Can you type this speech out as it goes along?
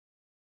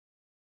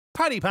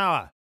Paddy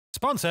Power,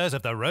 sponsors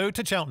of the Road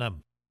to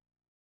Cheltenham.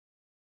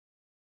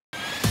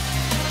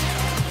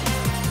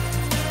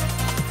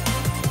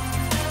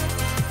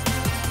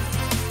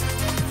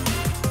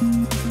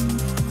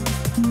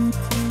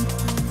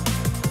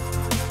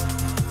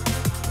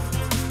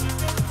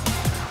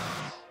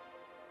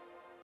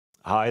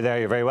 Hi there,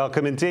 you're very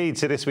welcome indeed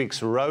to this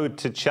week's Road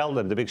to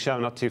Cheltenham, the big show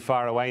not too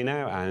far away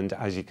now. And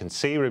as you can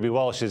see, Ruby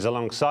Walsh is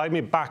alongside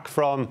me, back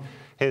from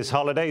his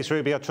holidays.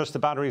 Ruby, I trust the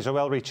batteries are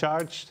well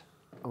recharged?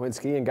 I went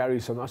skiing, Gary,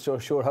 so I'm not so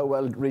sure how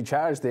well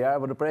recharged they are,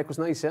 but the break was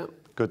nice, yeah.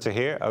 Good to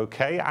hear,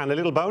 OK. And a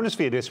little bonus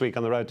for you this week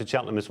on the Road to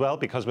Cheltenham as well,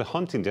 because with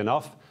Huntingdon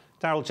off,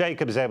 Daryl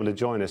Jacob is able to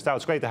join us. Daryl,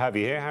 it's great to have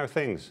you here. How are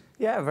things?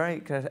 Yeah, very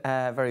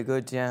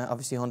good, yeah.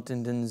 Obviously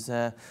Huntingdon's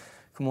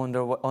come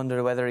under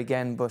the weather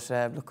again, but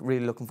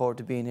really looking forward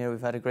to being here.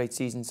 We've had a great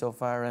season so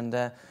far,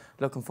 and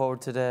looking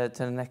forward to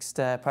the next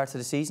part of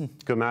the season.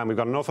 Good man. We've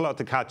got an awful lot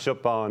to catch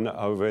up on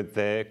over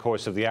the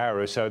course of the hour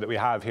or so that we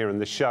have here in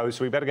the show,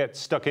 so we better get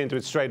stuck into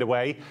it straight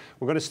away.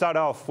 We're going to start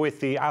off with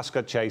the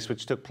Ascot Chase,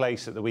 which took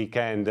place at the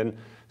weekend, and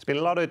there's been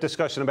a lot of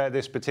discussion about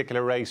this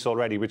particular race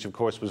already, which of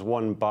course was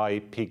won by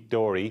Peak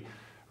Dory.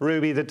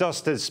 Ruby, the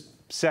dust has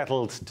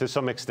settled to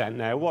some extent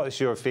now. What is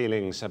your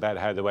feelings about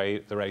how the way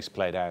the race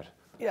played out?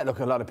 Yeah, look,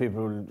 a lot of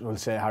people will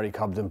say Harry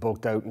Cobden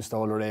booked out and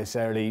stole a race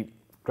early,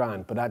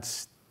 grand, but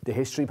that's the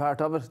history part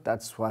of it.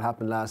 That's what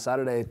happened last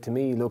Saturday. To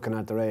me, looking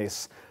at the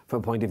race from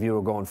a point of view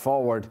of going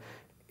forward,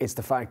 it's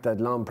the fact that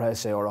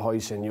L'Impresse or a High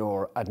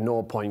Seigneur at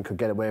no point could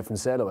get away from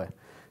Sailaway.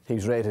 He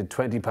was rated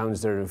 20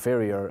 pounds their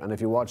inferior, and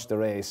if you watch the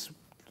race,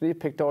 leave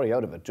Pick Dory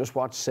out of it. Just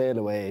watch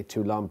Sailaway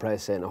to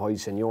L'Impresse and a High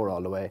Seigneur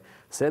all the way.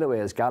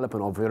 Sailaway is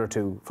galloping over the other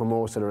two for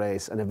most of the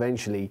race, and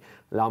eventually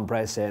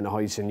L'Impresse and a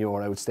High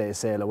Seigneur outstay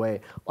Sailaway.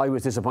 I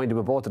was disappointed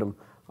with both of them.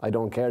 I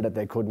don't care that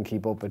they couldn't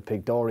keep up with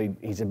Pick Dory.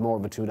 He's more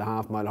of a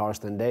 2.5 mile horse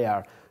than they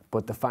are.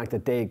 But the fact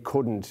that they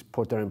couldn't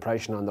put their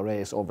impression on the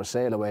race over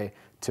Sailaway,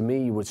 to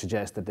me, would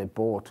suggest that they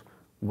both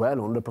well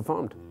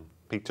underperformed.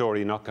 Pick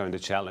Dory not going to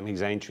Cheltenham,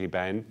 he's entry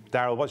bound.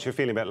 Daryl, what's your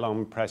feeling about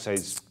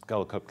L'Impresse's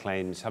Gold Cup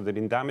claims? Have they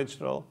been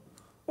damaged at all?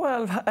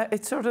 Well,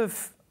 it's sort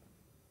of,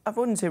 I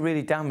wouldn't say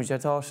really damaged. I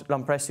thought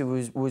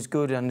L'Impresse was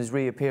good on his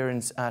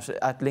reappearance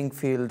at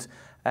Linkfield,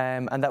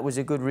 and that was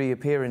a good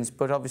reappearance,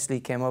 but obviously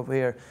came up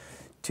here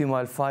 2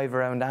 mile 5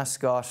 around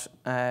Ascot.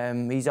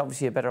 He's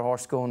obviously a better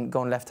horse going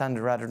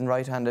left-handed rather than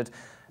right-handed.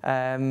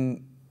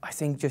 I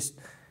think just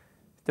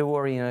the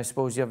worry, and I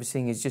suppose the other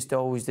thing is just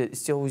always that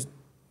it's always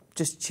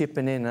just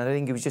chipping in, and I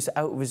think he was just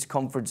out of his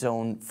comfort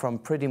zone from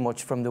pretty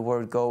much from the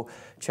word go.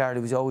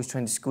 Charlie was always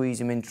trying to squeeze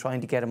him in, trying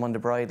to get him on the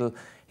bridle.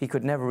 He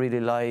could never really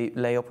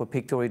lay up with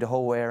Pick Dory the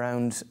whole way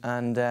around,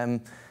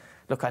 and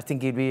look, I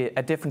think he'd be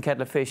a different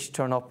kettle of fish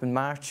turn up in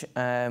March,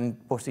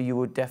 but you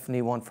would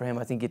definitely want for him,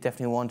 I think you'd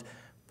definitely want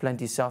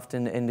plenty soft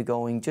in the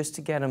going, just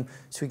to get him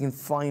so he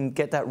can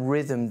get that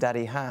rhythm that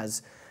he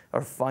has,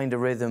 or find a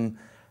rhythm.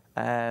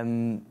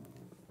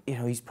 You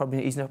know,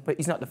 he's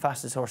not the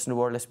fastest horse in the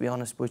world, let's be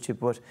honest with you,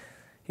 but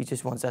he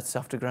just wants that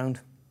softer ground.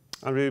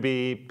 And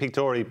Ruby, Pick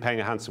Dory paying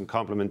a handsome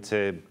compliment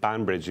to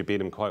Banbridge, who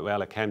beat him quite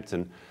well at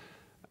Kempton.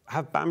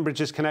 Have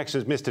Banbridge's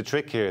connections missed a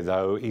trick here,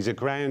 though? He's a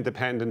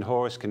ground-dependent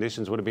horse.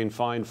 Conditions would have been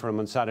fine for him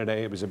on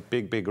Saturday. It was a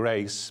big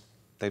race.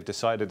 They've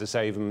decided to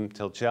save him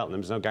till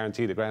Cheltenham. There's no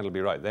guarantee the ground will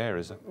be right there,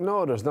 is there?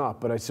 No, there's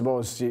not. But I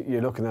suppose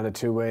you're looking at it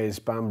two ways.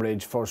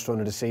 Banbridge, first run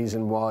of the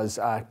season was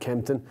at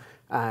Kempton.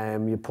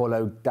 You pull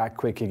out that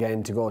quick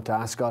again to go to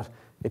Ascot.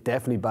 It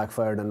definitely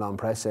backfired on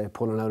L'Impresse,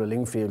 pulling out of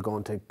Linkfield,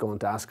 going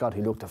to Ascot.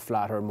 He looked a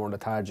flatter, more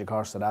lethargic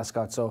horse at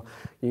Ascot. So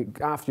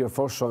after your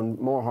first run,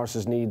 more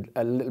horses need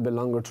a little bit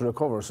longer to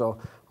recover. So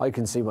I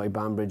can see why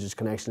Banbridge's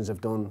connections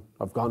have gone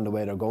the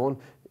way they're going.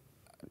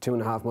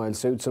 2.5 miles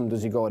suits him.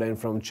 Does he go then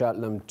from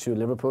Cheltenham to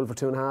Liverpool for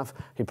 2.5?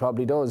 He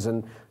probably does,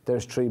 and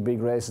there's 3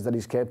 big races that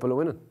he's capable of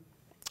winning.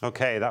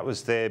 OK, that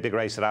was the big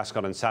race at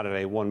Ascot on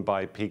Saturday, won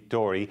by Pick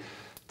Dory.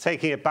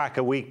 Taking it back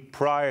a week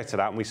prior to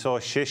that, and we saw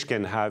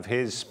Shishkin have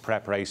his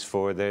prep race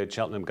for the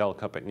Cheltenham Gold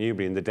Cup at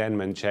Newbury in the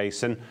Denman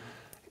Chase, and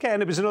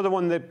again, it was another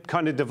one that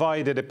kind of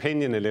divided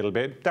opinion a little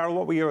bit. Daryl,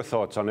 what were your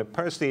thoughts on it?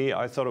 Personally,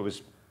 I thought it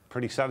was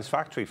pretty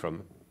satisfactory from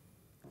him.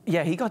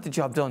 Yeah, he got the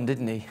job done,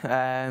 didn't he?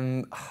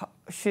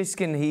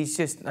 Shishkin, he's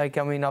just, like,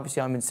 I mean,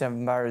 obviously I'm in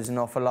Seven Barrows an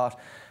awful lot,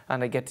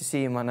 and I get to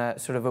see him on a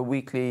sort of a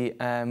weekly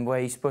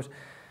race, but,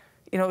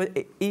 you know,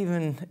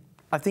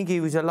 I think he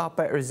was a lot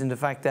better in the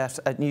fact that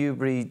at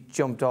Newbury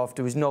jumped off,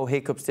 there was no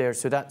hiccups there,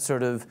 so that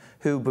sort of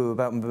hooboo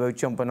about him about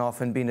jumping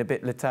off and being a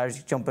bit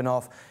lethargic jumping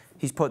off,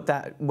 he's put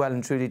that well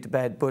and truly to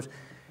bed. But,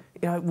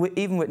 you know,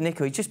 even with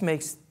Nico, he just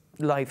makes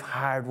life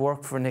hard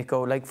work for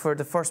Nico. Like, for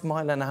the first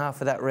 1.5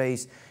 miles of that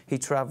race, he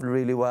travelled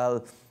really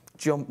well,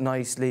 jumped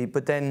nicely,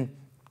 but then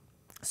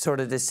sort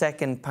of the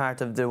second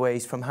part of the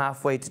race, from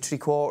halfway to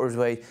 3/4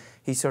 way,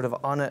 he's sort of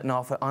on it and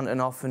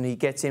off, and he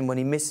gets in. When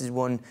he misses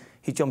one,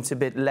 he jumps a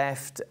bit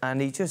left,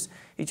 and he just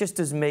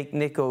does make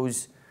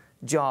Nico's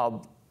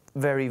job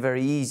very,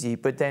 very easy.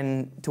 But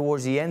then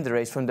towards the end of the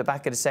race, from the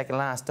back of the second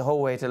last, the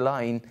whole way to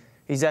line,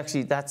 he's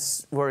actually,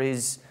 that's where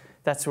his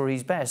that's where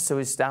he's best. So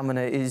his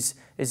stamina is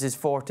his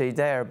forte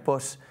there.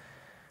 But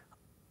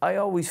I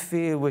always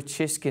feel with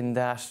Shishkin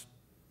that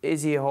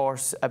is he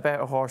a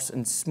better horse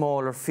in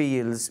smaller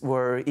fields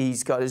where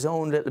he's got his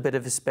own little bit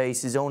of a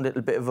space, his own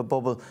little bit of a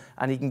bubble,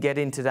 and he can get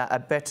into a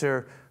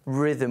better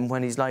rhythm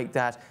when he's like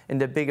that. In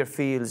the bigger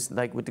fields,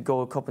 like with the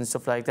Gold Cup and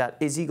stuff like that,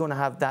 is he going to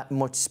have that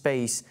much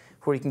space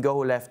where he can go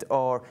left,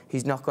 or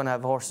he's not going to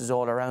have horses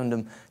all around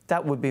him?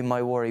 That would be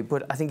my worry.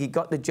 But I think he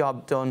got the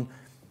job done.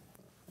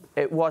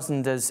 It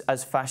wasn't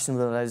as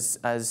fashionable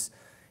as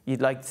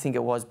you'd like to think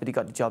it was, but he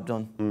got the job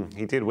done.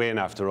 He did win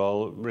after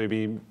all.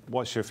 Ruby,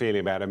 what's your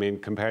feeling about it? I mean,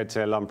 compared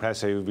to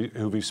L'Imprese,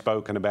 who we've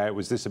spoken about,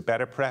 was this a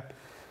better prep?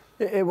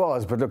 It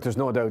was, but look, there's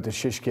no doubt that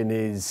Shishkin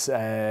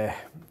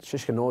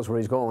knows where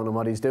he's going and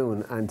what he's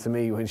doing. And to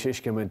me, when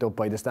Shishkin went up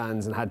by the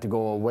stands and had to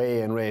go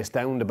away and race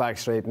down the back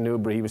straight in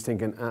Newbury, he was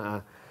thinking,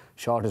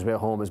 shortest way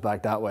home is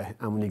back that way.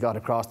 And when he got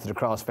across to the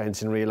cross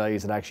fence and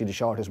realised that actually the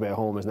shortest way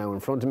home is now in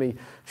front of me,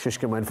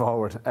 Shishkin went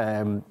forward.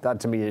 That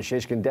to me is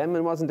Shishkin.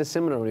 Denman wasn't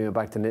dissimilar when he went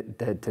back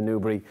to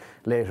Newbury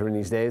later in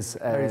his days.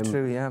 Very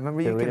true, yeah. I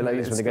remember you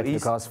realised when they get to the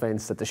cross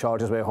fence that the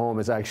shortest way home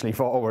is actually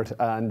forward.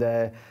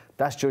 And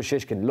that's just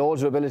Shishkin.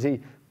 Loads of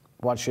ability.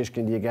 What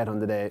Shishkin do you get on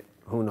the day?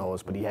 Who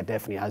knows? But he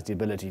definitely has the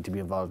ability to be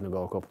involved in the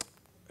Gold Cup.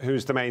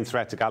 Who's the main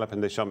threat to Gallop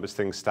in the Shump as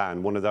things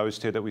stand? One of those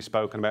two that we've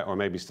spoken about, or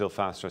maybe still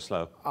fast or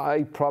slow?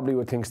 I probably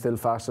would think still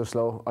fast or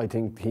slow. I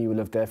think he will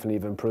have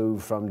definitely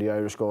improved from the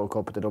Irish Gold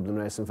Cup at the Dublin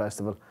Racing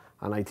Festival,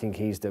 and I think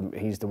he's the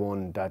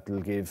one that will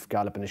give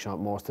Gallop in the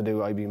Shump most to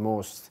do. I'd be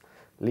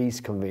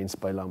least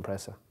convinced by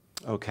L'Imprese.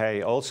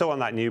 OK, also on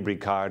that Newbury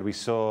card, we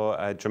saw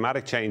a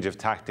dramatic change of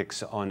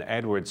tactics on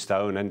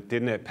Edwardstone, and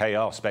didn't it pay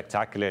off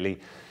spectacularly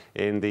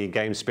in the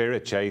Game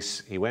Spirit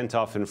chase? He went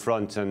off in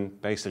front, and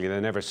basically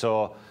they never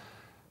saw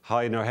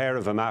hide nor hair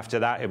of him after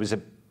that. It was a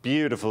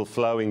beautiful,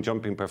 flowing,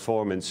 jumping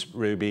performance,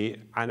 Ruby,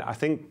 and I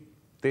think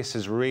this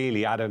has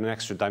really added an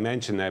extra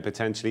dimension there,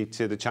 potentially,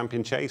 to the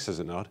Champion Chase, has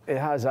it not? It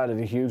has added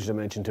a huge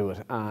dimension to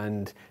it,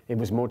 and it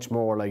was much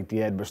more like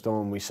the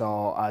Edwardstone we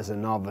saw as a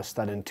novice,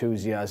 that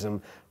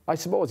enthusiasm. I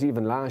suppose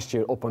even last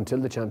year, up until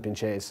the Champion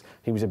Chase,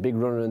 he was a big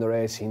runner in the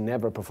race. He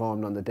never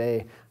performed on the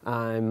day.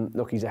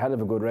 Look, he's a hell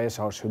of a good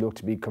racehorse who looked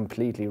to be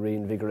completely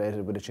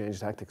reinvigorated with a change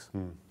of tactics.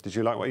 Did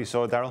you like what you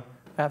saw, Daryl?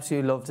 I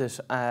absolutely loved it.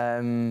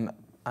 And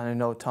I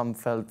know Tom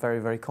felt very,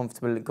 very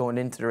comfortable going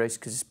into the race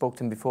because he spoke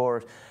to him before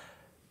it.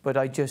 But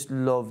I just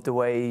loved the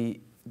way,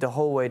 the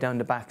whole way down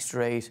the back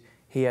straight,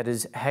 he had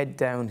his head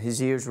down,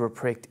 his ears were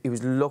pricked, he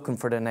was looking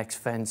for the next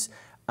fence.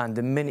 And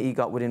the minute he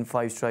got within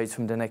 5 strides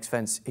from the next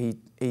fence,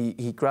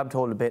 he grabbed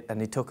hold of it and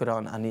he took it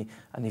on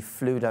and he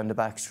flew down the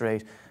back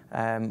straight.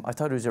 I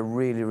thought it was a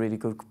really, really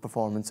good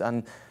performance.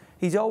 And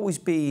he's always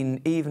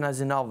been, even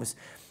as a novice,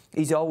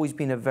 he's always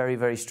been a very,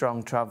 very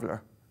strong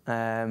traveller.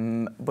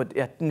 But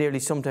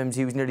sometimes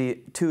he was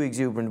nearly too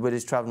exuberant with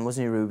his travelling,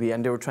 wasn't he, Ruby?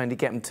 And they were trying to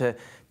get him to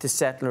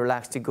settle and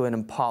relax, to go in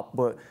and pop,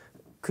 but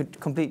could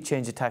complete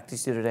change of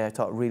tactics the other day. I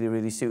thought really,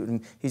 really suited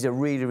him. He's a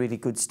really, really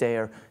good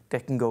stayer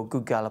that can go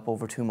good gallop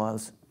over 2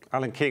 miles.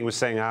 Alan King was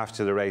saying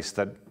after the race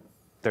that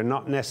they're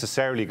not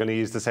necessarily going to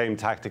use the same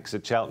tactics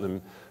at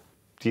Cheltenham.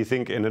 Do you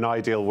think in an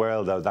ideal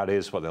world, though, that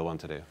is what they'll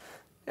want to do?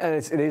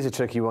 It is a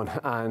tricky one,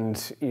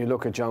 and you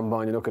look at John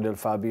Bond, you look at Il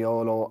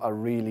Fabiolo, a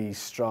really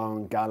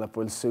strong gallop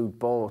will suit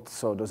both.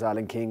 So does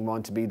Alan King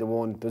want to be the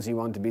one? Does he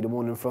want to be the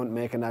one in front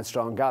making that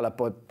strong gallop?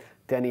 But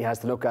then he has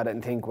to look at it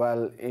and think,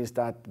 well, is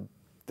that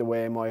the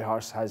way my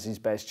horse has his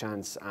best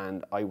chance?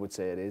 And I would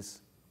say it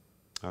is.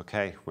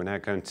 OK, we're now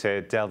going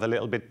to delve a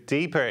little bit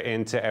deeper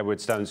into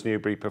Edwardstone's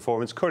Newbury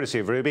performance, courtesy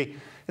of Ruby.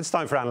 It's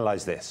time for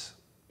Analyse This.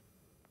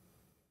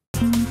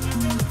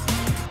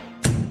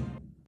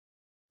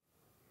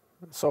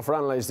 So for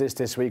Analyse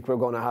This week, we're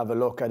going to have a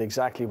look at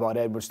exactly what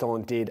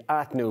Edwardstone did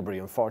at Newbury.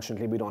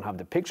 Unfortunately, we don't have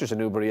the pictures of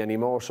Newbury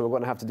anymore, so we're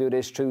going to have to do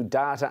this through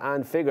data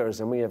and figures,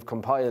 and we have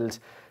compiled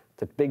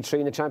the big three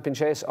in the Champion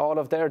Chase, all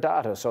of their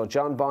data. So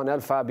John Bon,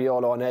 El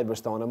Fabiolo and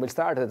Edwardstone, and we'll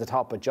start at the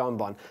top with John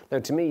Bon. Now,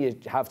 to me, you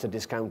have to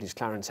discount his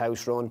Clarence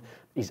House run.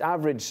 His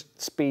average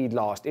speed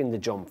lost in the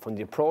jump from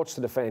the approach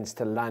to the fence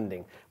to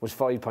landing was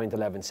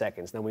 5.11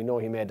 seconds. Now, we know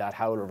he made that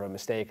howler of a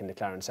mistake in the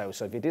Clarence House.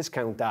 So if you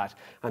discount that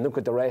and look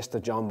at the rest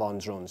of John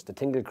Bon's runs, the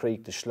Tingle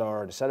Creek, the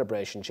Slur, the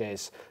Celebration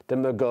Chase, the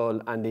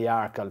McGull and the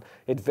Arkle,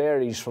 it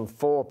varies from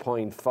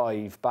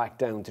 4.5 back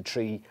down to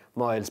 3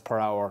 miles per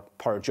hour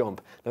per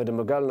jump. Now, the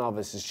McGull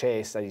Novices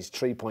Chase, that is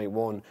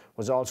 3.1,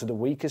 was also the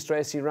weakest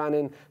race he ran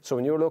in. So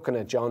when you're looking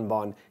at John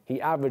Bon,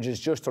 he averages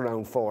just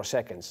around 4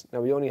 seconds.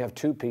 Now, we only have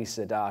 2 pieces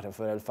of data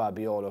for El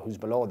Fabiolo, who's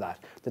below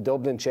that. The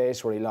Dublin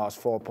Chase, where he lost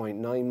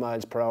 4.9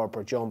 miles per hour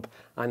per jump,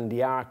 and the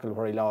Arkle,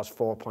 where he lost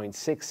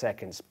 4.6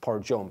 seconds per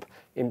jump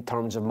in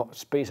terms of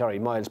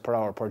miles per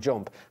hour per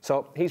jump.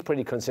 So he's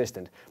pretty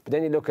consistent. But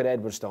then you look at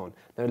Edwardstone.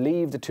 Now,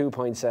 leave the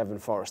 2.7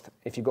 first.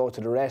 If you go to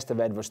the rest of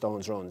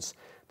Edwardstone's runs,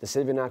 the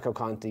Silvinaco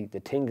Conti, the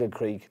Tingle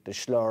Creek, the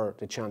Slur,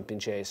 the Champion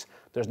Chase,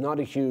 there's not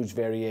a huge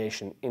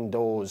variation in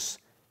those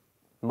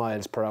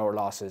miles per hour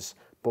losses.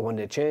 But when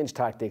they changed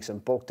tactics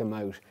and booked them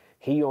out,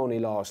 He only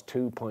lost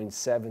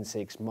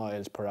 2.76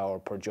 miles per hour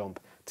per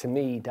jump. To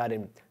me, that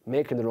in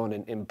making the run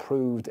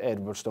improved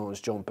Edwardstone's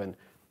jumping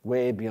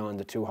way beyond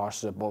the 2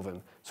 horses above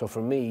him. So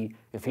for me,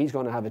 if he's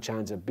going to have a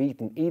chance of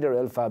beating either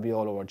El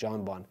Fabiolo or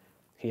John Bon,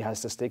 he has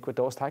to stick with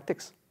those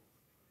tactics.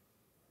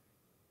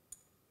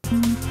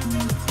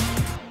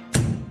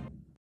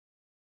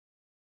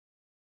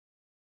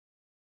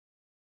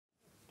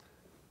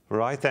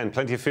 Right then,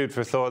 plenty of food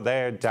for thought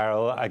there,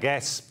 Daryl. I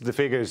guess the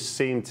figures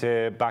seem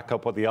to back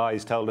up what the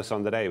eyes told us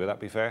on the day. Would that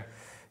be fair?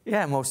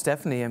 Yeah, most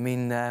definitely. I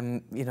mean,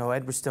 you know,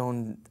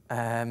 Edwardstone,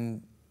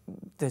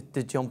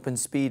 the jumping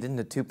speed in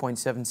the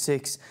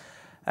 2.76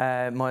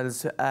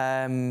 miles,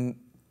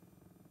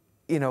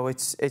 you know,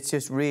 it's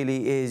just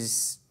really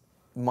is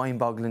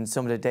mind-boggling,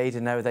 some of the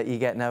data now that you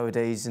get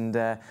nowadays, and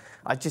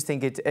I just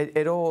think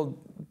it all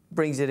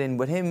brings it in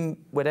with him,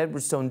 with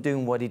Edwardstone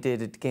doing what he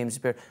did at the Games of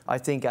Spirit. I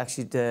think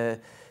actually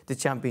the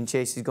Champion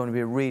Chase is going to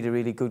be a really,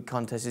 really good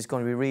contest. It's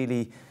going to be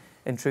really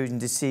intriguing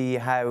to see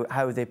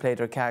how they play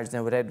their cards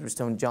now with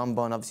Edwardstone. John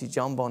Bon, obviously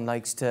John Bon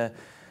likes to,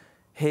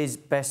 his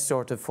best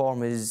sort of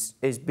form is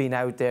being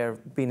out there,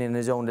 being in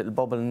his own little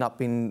bubble and not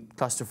being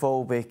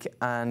claustrophobic,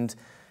 and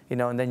you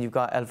know, and then you've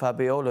got El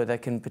Fabiolo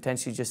that can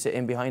potentially just sit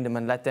in behind him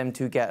and let them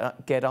two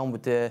get on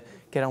with the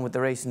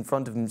race in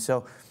front of him.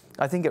 So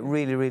I think it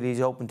really, really is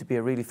open to be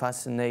a really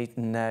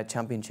fascinating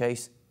Champion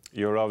Chase.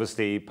 You're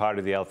obviously part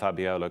of the El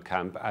Fabiolo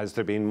camp. Has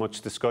there been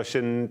much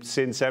discussion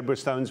since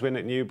Edwardstone's win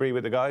at Newbury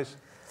with the guys?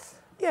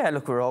 Yeah,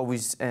 look, we're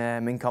always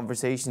in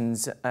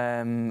conversations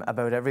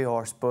about every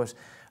horse, but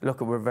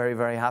look, we're very,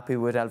 very happy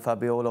with El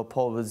Fabiolo.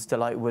 Paul was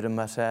delighted with him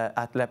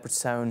at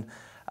Leopardstown,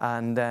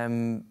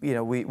 and you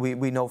know,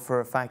 we know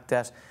for a fact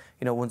that,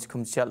 you know, once it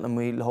comes to Cheltenham,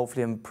 we'll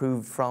hopefully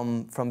improve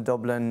from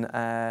Dublin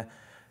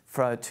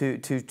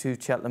to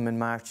Cheltenham in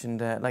March, and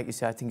like you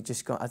say, I think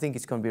it's going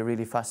to be a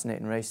really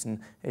fascinating race,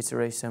 and it's a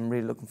race I'm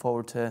really looking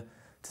forward to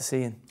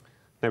seeing.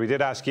 Now, we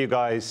did ask you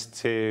guys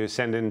to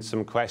send in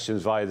some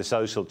questions via the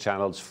social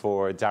channels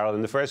for Daryl,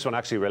 and the first one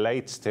actually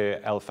relates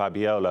to El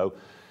Fabiolo,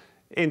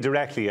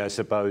 indirectly, I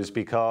suppose,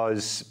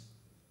 because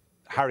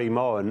Harry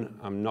Mohan,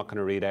 I'm not going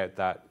to read out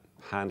that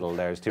handle,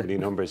 there's too many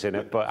numbers in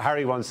it, but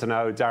Harry wants to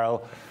know,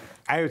 Daryl,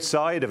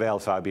 outside of El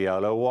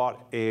Fabiolo, what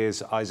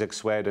is Isaac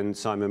Swed and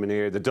Simon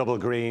Munir, the double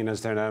green as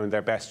they're known,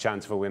 their best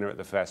chance of a winner at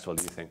the festival,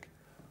 do you think?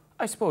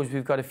 I suppose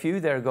we've got a few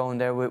there going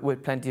there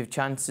with plenty of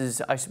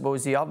chances. I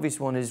suppose the obvious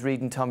one is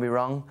Reading Tommy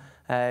Wrong.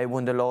 He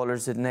won the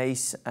Lawlers at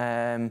Naas.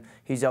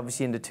 He's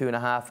obviously in the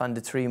 2.5 and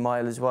the 3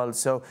 mile as well.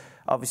 So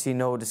obviously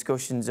no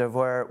discussions of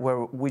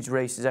which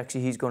races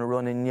actually he's going to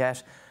run in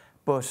yet.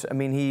 But I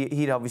mean,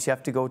 he'd obviously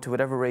have to go to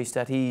whatever race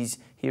that he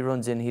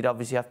runs in. He'd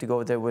obviously have to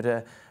go there with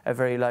a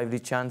very lively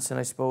chance. And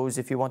I suppose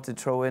if you want to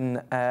throw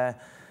in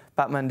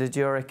Batman de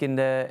Jurek in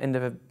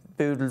the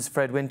Boodles,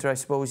 Fred Winter, I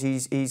suppose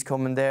he's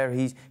coming there.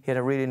 He had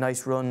a really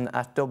nice run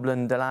at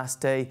Dublin the last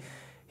day.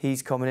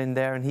 He's coming in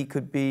there, and he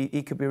could be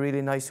a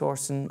really nice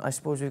horse. And I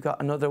suppose we've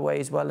got another way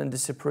as well in the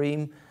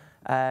Supreme,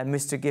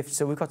 Mr. Gift.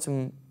 So we've got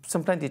some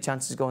plenty of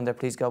chances going there,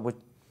 please God. With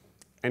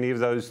any of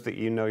those that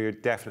you know you're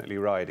definitely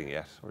riding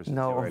yet, or is it too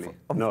early?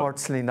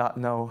 Unfortunately not.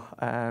 No,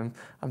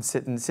 I'm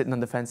sitting on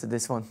the fence of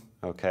this one.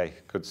 Okay,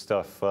 good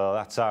stuff. Well,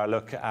 that's our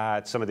look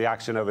at some of the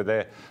action over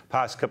the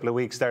past couple of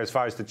weeks there as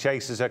far as the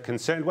chases are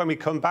concerned. When we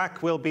come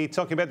back, we'll be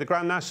talking about the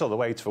Grand National, the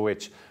weights for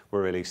which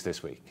were released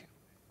this week.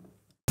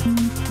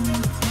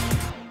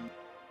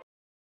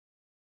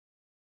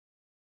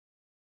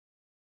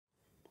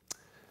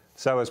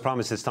 So, as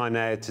promised, it's time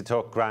now to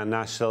talk Grand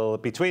National.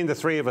 Between the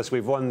three of us,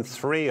 we've won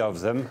 3 of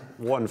them.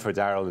 1 for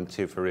Daryl and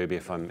 2 for Ruby,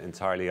 if I'm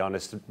entirely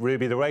honest.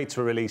 Ruby, the weights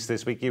were released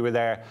this week. You were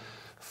there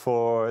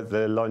for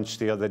the lunch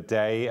the other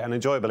day. An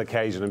enjoyable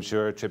occasion, I'm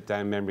sure, a trip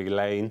down memory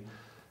lane.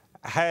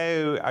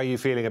 How are you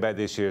feeling about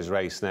this year's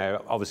race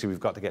now? Obviously, we've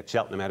got to get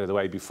Cheltenham out of the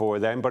way before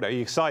then, but are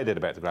you excited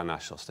about the Grand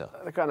National still?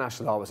 The Grand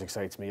National always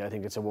excites me. I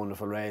think it's a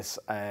wonderful race.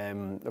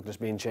 Look, there's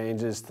been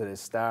changes to the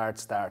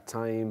start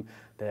time,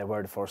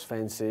 where the first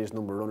fence is,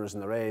 number of runners in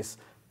the race.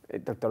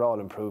 They're all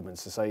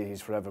improvements.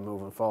 Society's forever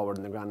moving forward,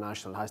 and the Grand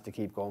National has to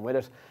keep going with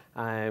it.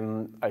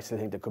 I still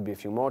think there could be a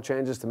few more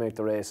changes to make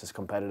the race as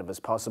competitive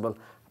as possible.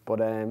 But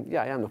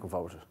yeah, I am looking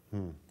forward to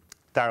it.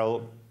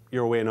 Daryl,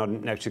 your win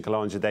on Next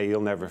Cologne today,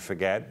 you'll never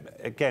forget.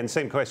 Again,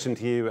 same question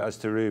to you as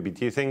to Ruby.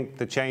 Do you think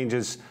the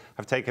changes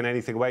have taken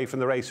anything away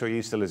from the race, or are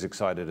you still as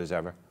excited as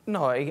ever?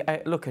 No, you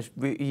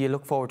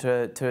look forward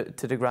to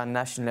the Grand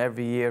National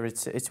every year.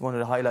 It's one of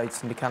the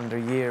highlights in the calendar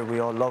year.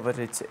 We all love it.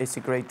 It's a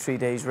great 3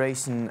 days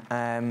race,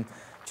 and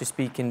just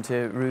speaking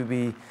to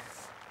Ruby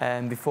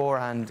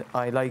beforehand,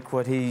 I like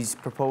what he's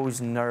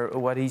proposing or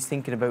what he's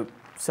thinking about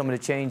some of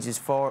the changes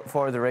for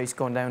the race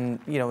going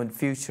down, you know, in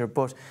future.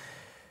 But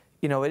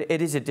you know,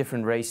 it is a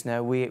different race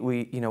now. We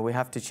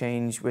have to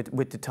change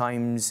with the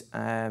times.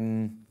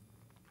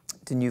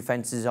 The new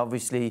fences,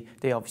 obviously,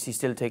 they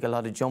still take a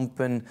lot of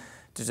jumping.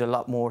 There's a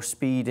lot more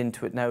speed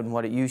into it now than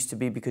what it used to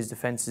be, because the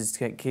fences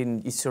you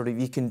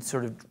can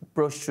sort of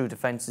brush through the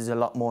fences a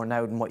lot more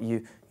now than what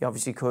you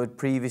obviously could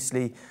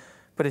previously.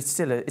 but it's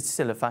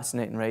still a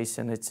fascinating race,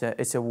 and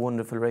it's a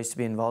wonderful race to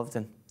be involved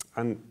in.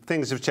 And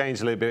things have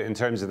changed a little bit in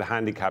terms of the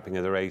handicapping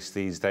of the race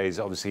these days.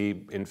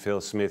 Obviously, in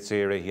Phil Smith's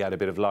era, he had a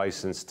bit of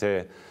licence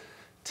to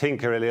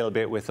tinker a little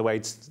bit with the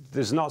weights.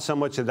 There's not so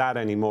much of that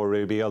anymore,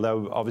 Ruby,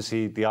 although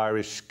obviously the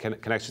Irish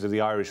connection to the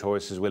Irish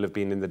horses will have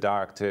been in the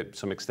dark to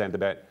some extent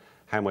about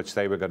how much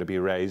they were going to be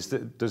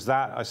raised. Does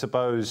that, I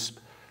suppose,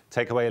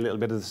 take away a little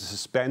bit of the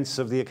suspense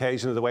of the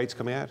occasion of the weights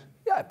coming out?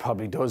 Yeah, it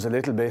probably does a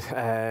little bit.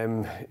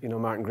 You know,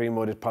 Martin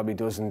Greenwood, it probably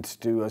doesn't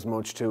do as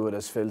much to it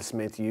as Phil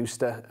Smith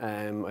used to.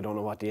 I don't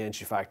know what the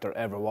entry factor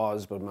ever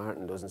was, but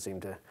Martin doesn't seem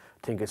to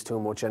think it's too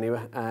much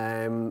anyway.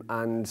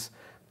 And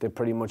they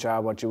pretty much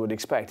are what you would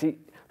expect.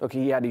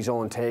 He had his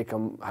own take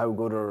on how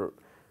good or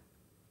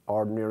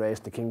ordinary race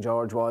the King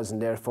George was,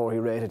 and therefore he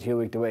rated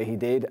Hewitt the way he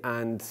did,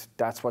 and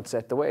that's what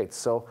set the weights.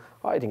 So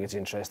I think it's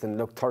interesting.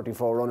 Look,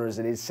 34 runners,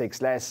 it is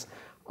 6 less.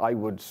 I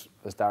would,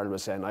 as Daryl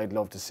was saying, I'd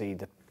love to see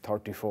the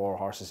 34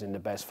 horses in the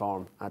best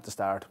form at the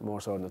start,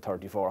 more so than the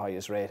 34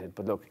 highest rated.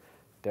 But look,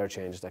 there are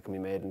changes that can be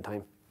made in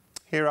time.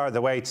 Here are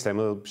the weights then.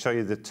 We'll show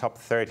you the top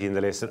 30 in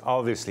the list. And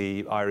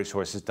obviously, Irish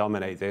horses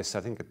dominate this. I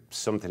think it's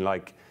something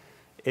like,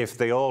 if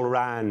they all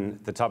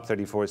ran the top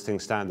 34 as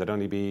things stand, there'd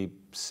only be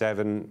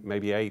 7,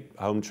 maybe 8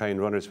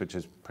 home-trained runners, which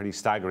is pretty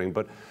staggering.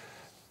 But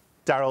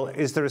Daryl,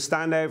 is there a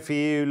standout for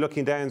you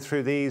looking down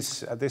through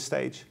these at this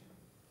stage?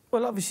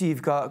 Well, obviously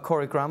you've got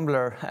Corrick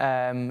Rambler.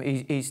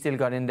 He's still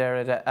got in there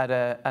at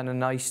a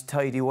nice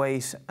tidy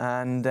weight,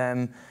 and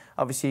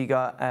obviously you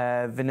got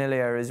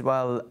Vanillier as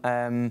well.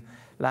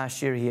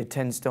 Last year he had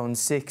 10 stone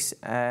 6.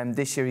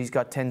 This year he's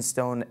got 10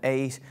 stone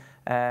 8.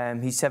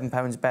 He's 7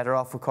 pounds better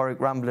off with Corrick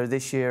Rambler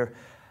this year.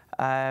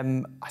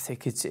 I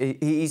think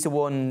he's the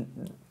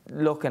one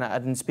looking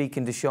at it and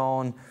speaking to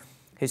Sean.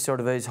 His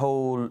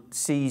whole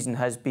season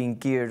has been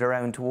geared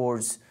around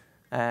towards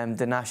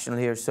the national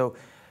here. So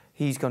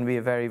he's going to be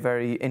a very,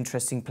 very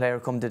interesting player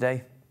come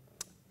today.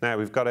 Now,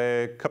 we've got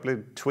a couple of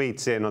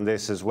tweets in on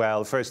this as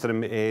well. First of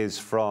them is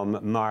from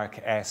Mark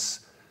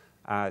S.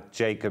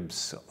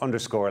 Jacobs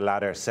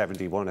 _ladder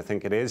 71, I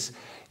think it is.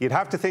 You'd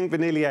have to think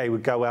Vanillier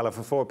would go well off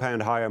a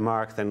 £4 higher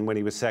mark than when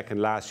he was second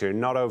last year.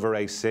 Not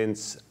over-raced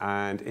since,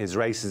 and his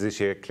races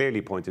this year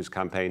clearly point to his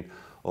campaign,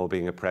 all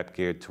being a prep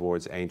geared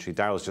towards Aintree.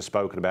 Daryl's just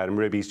spoken about him.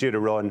 Ruby's due to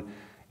run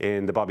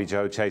in the Bobby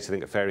Joe Chase, I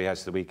think, at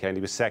Fairyhouse the weekend.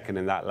 He was second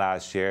in that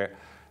last year.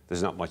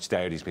 There's not much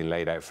doubt he's been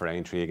laid out for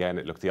Aintree again.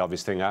 It looked the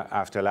obvious thing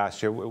after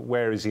last year.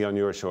 Where is he on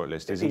your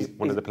shortlist? Is he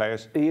one of the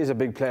players? He is a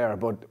big player,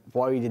 but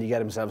why did he get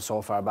himself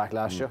so far back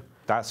last year?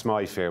 That's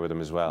my fear with him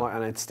as well.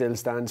 And it still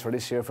stands for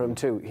this year for him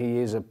too. He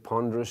is a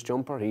ponderous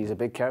jumper. He's a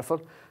bit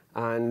careful,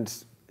 and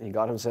he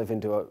got himself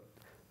into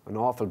an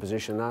awful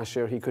position last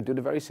year. He could do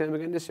the very same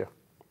again this year.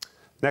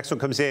 Next one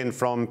comes in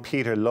from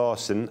Peter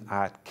Lawson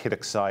at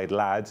Kiddockside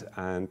Lad,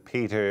 and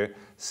Peter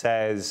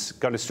says,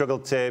 going to struggle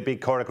to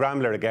beat Corrick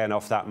Rambler again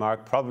off that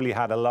mark. Probably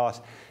had a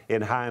lot in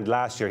hand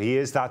last year. He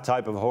is that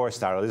type of horse,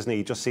 Daryl, isn't he?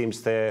 He just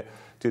seems to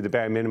do the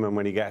bare minimum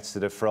when he gets to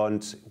the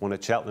front. Won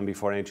at Cheltenham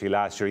before Aintree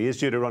last year. He is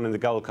due to run in the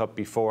Gold Cup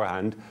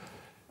beforehand.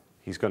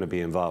 He's going to be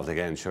involved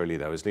again, surely,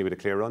 though, isn't he, with a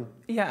clear run?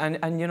 Yeah,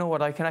 and you know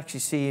what? I can actually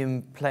see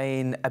him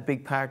playing a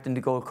big part in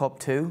the Gold Cup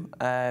too,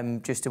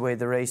 just the way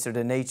the race or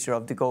the nature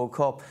of the Gold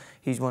Cup.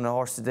 He's one of the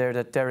horses there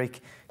that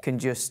Derek can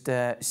just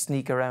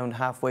sneak around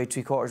halfway,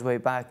 3/4 way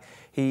back.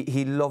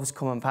 He loves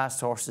coming past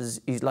horses.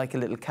 He's like a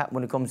little cat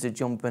when it comes to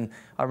jumping.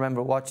 I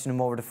remember watching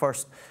him over the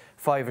first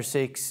 5 or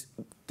 6.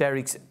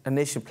 Derek's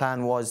initial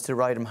plan was to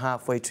ride him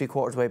halfway,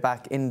 3/4 way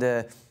back in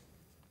the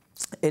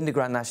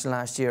Grand National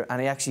last year, and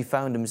he actually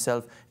found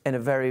himself in a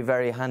very,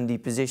 very handy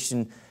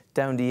position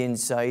down the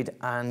inside.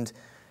 And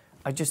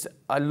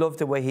I love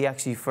the way he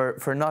actually,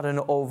 for not an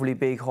overly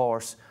big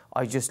horse,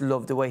 I just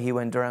love the way he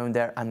went around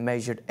there and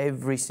measured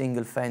every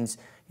single fence.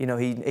 You know,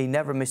 he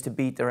never missed a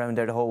beat around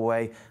there the whole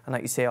way. And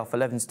like you say, off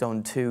 11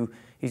 stone 2,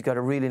 he's got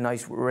a really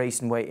nice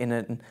racing weight in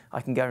it, and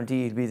I can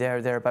guarantee he'll be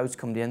thereabouts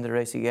come the end of the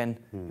race again.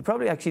 He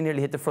probably actually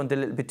nearly hit the front a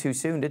little bit too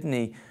soon, didn't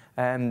he?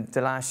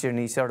 The last year, and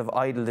he sort of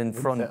idled in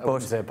front. I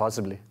would say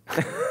possibly.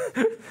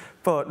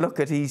 But look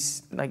at,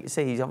 he's, like you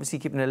say, he's obviously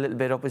keeping a little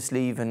bit up his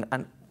sleeve,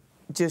 and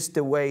just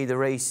the way the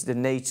race, the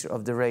nature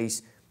of the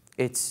race,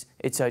 it's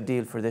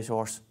ideal for this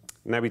horse.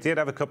 Now, we did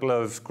have a couple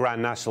of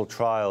Grand National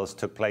trials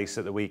took place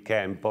at the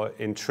weekend, but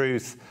in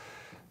truth,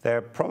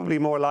 they're probably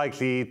more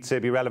likely to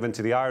be relevant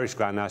to the Irish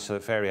Grand National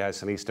at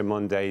Fairyhouse on Easter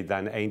Monday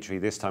than Aintree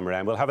this time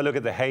around. We'll have a look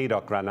at the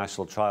Haydock Grand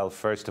National trial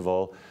first of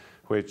all,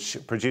 which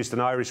produced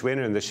an Irish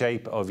winner in the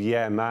shape of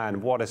Yeah Man.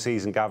 What a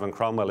season Gavin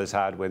Cromwell has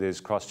had with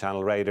his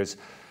cross-channel Raiders.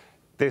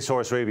 This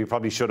horse really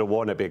probably should have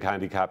won a big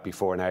handicap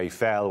before now. He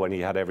fell when he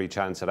had every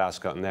chance at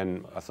Ascot, and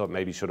then I thought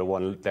maybe he should have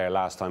won there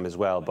last time as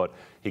well, but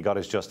he got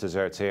his just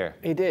desserts here.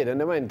 He did,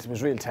 and it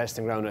was real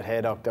testing ground at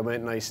Haydock. They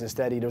went nice and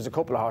steady. There was a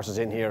couple of horses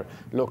in here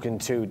looking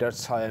too.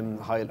 There's one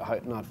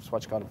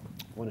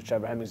of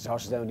Trevor Hemmings'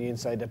 horses down the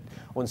inside, that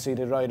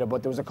unseated rider,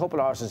 but there was a couple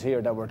of horses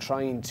here that were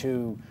trying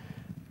to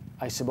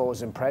I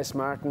suppose, impress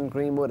Martin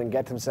Greenwood and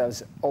get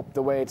themselves up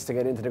the weights to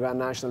get into the Grand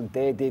National.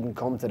 They didn't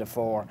come to the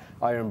fore.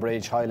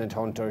 Ironbridge, Highland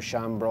Hunter,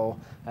 Shambro,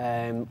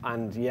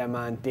 and yeah,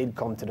 man did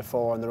come to the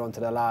fore on the run to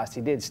the last.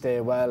 He did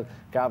stay well.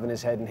 Gavin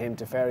is heading him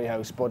to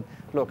Ferryhouse. But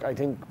look, I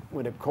think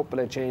with a couple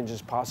of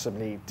changes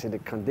possibly to the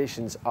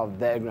conditions of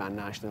their Grand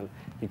National,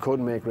 you could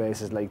make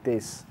races like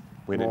this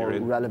more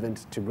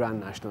relevant to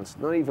Grand Nationals.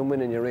 Not even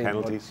winning your ring.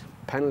 Penalties.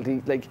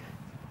 Penalty, like,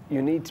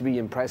 you need to be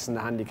impressing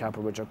the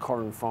handicapper with your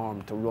current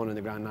form to run in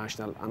the Grand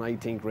National, and I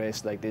think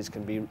races like this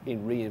can be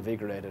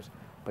reinvigorated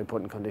by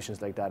putting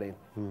conditions like that in.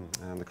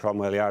 And the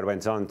Cromwell Yard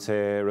went on to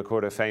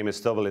record a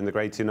famous double in the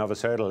Grade 2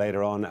 Novice Hurdle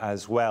later on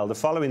as well. The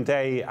following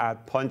day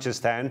at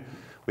Punchestown,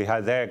 we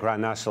had their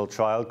Grand National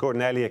trial.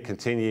 Gordon Elliott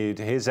continued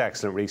his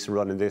excellent recent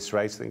run in this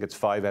race. I think it's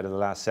 5 out of the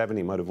last 7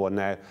 he might have won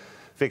now.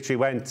 Victory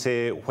went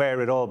to Where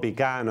It All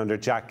Began under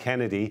Jack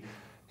Kennedy,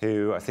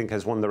 who I think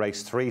has won the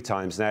race 3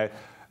 times now.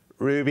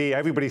 Ruby,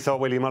 everybody thought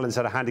Willie Mullins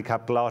had a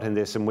handicap blot in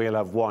this and We'll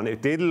Have Won.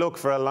 It did look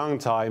for a long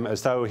time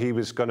as though he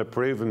was going to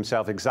prove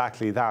himself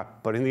exactly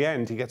that. But in the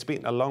end, he gets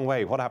beaten a long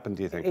way. What happened,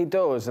 do you think? He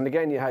does. And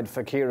again, you had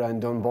Fakira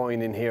and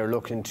Dunboyne in here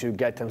looking to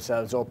get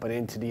themselves up and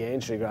into the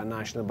Aintree Grand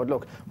National. But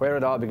look, Where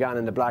It All Began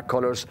in the black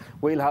colours.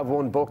 We'll Have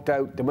Won booked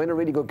out. They went a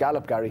really good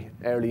gallop, Gary,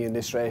 early in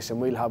this race. And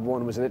We'll Have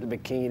Won was a little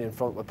bit keen in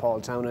front with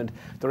Paul Townend.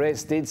 The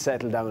race did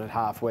settle down at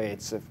halfway.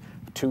 It's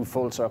 2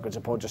 full circuits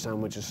of Punchestown,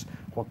 which is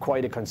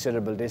quite a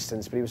considerable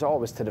distance, but he was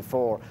always to the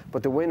fore.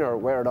 But the winner,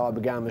 Where It All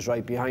Began, was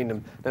right behind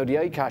him. Now, the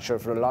eye catcher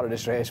for a lot of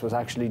this race was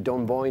actually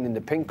Dunboyne in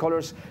the pink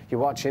colours. You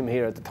watch him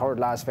here at the third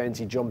last fence,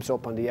 he jumps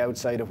up on the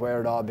outside of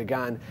Where It All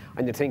Began,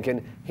 and you're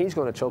thinking he's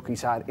going to chuck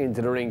his hat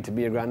into the ring to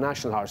be a Grand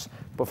National horse.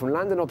 But from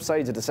landing up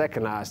sides at the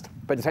second last,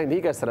 by the time he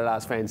gets to the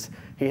last fence,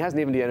 he hasn't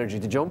even the energy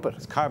to jump it.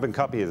 It's a carbon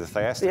copy of the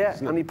Thyestes, yeah,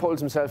 isn't it? And he pulls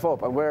himself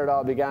up, and Where It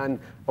All Began,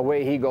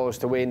 away he goes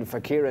to win.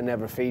 Fakira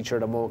never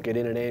featured and won't get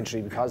in an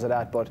entry because of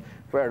that, but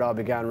Where It All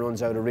Began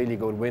runs out a really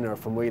good winner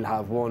from We'll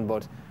Have Won.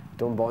 But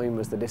Dunboyne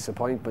was the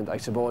disappointment. I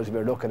suppose if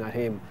you're looking at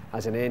him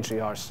as an entry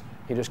horse,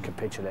 he just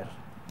capitulated.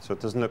 So it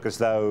doesn't look as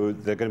though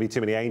there are going to be too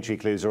many entry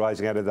clues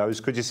arising out of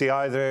those. Could you see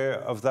either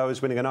of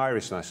those winning an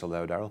Irish National,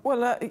 though, Daryl?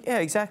 Well, yeah,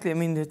 exactly. I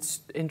mean,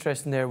 it's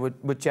interesting there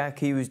with Jack.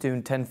 He was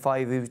doing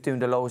 10.5. He was doing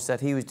the lowest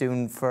that he was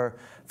doing for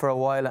a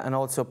while, and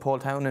also Paul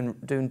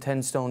Townend doing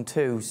 10 stone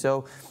 2.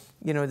 So,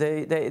 you know,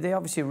 they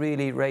obviously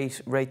really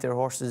rate their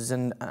horses.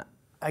 And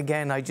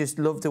again, I just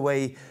love the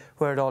way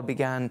Where It All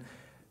Began.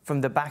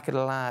 From the back of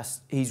the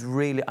last, he's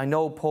really. I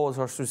know Paul's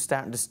horse was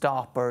starting to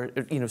stop or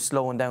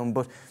slowing down,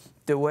 but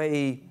the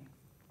way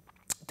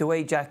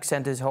Jack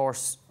sent his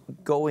horse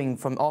going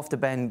from off the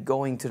bend,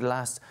 going to the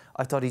last,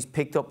 I thought he's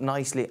picked up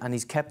nicely and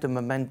he's kept the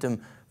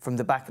momentum from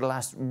the back of the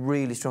last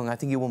really strong. I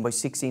think he won by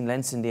 16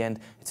 lengths in the end.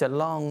 It's a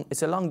long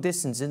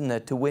distance, isn't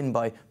it, to win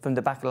by from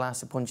the back of the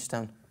last at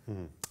Punchestown.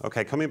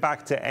 OK, coming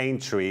back to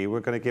Aintree, we're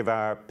going to give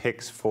our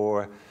picks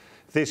for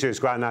this year's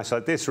Grand National.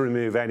 At this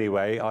remove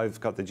anyway, I've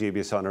got the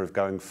dubious honour of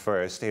going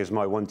first. Here's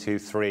my 1, 2,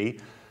 3.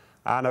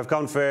 And I've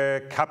gone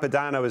for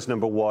Capodanno as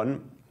number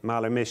 1.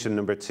 Mahler Mission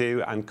number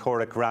 2 and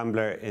Corach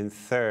Rambler in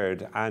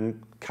 3rd.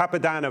 And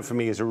Capodanno for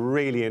me is a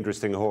really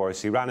interesting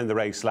horse. He ran in the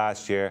race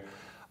last year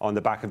on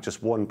the back of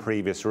just one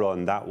previous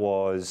run. That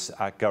was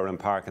at Gowran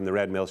Park in the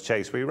Red Mills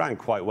Chase, where he ran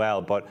quite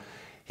well, but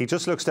he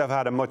just looks to have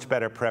had a much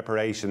better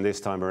preparation this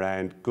time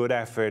around. Good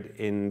effort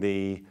in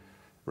the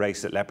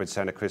race at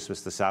Leopardstown at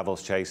Christmas, the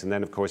Savills Chase, and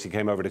then of course he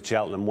came over to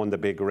Cheltenham, won the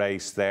big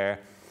race there.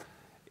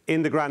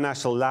 In the Grand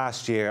National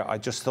last year, I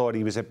just thought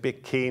he was a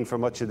bit keen for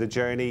much of the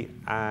journey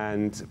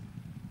and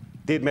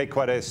did make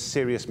quite a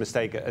serious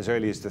mistake as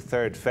early as the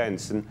 3rd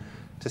fence, and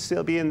to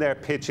still be in there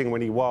pitching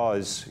when he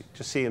was,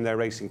 just see him there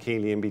racing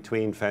keenly in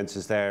between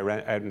fences there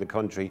out in the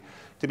country,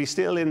 to be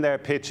still in there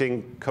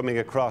pitching coming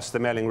across the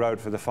Melling Road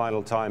for the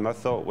final time, I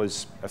thought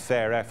was a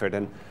fair effort.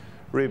 And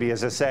Ruby,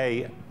 as I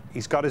say,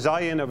 he's got his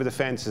eye in over the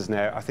fences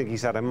now. I think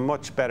he's had a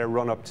much better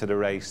run up to the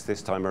race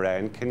this time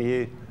around. Can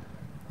you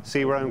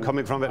see where I'm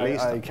coming from at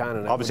least? I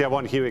can. Obviously I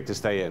want Hewitt to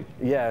stay in.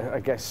 Yeah, I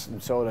guess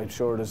so. I'm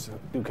sure there's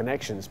new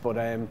connections, but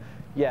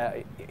yeah,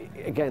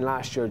 again,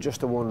 last year,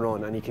 just the one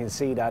run, and you can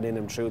see that in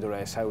him through the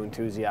race, how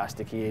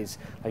enthusiastic he is.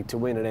 Like, to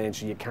win an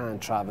entry, you can't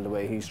travel the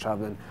way he's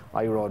travelling.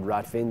 I rode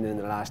Rathvinden in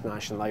the last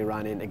National. I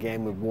ran in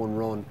again with one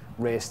run,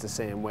 raced the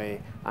same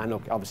way. And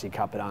look, obviously,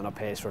 Capodanno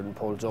pays for it and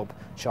pulls up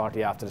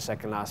shortly after the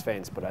second last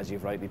fence. But as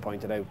you've rightly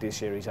pointed out,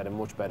 this year he's had a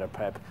much better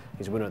prep.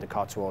 He's winner of the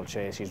Cotswold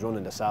Chase. He's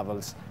running the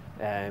Savills.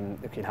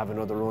 He'll have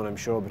another run, I'm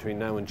sure, between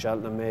now and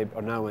Cheltenham, maybe,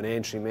 or now and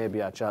Aintree,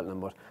 maybe at Cheltenham.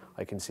 But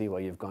I can see why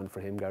you've gone for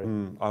him, Gary.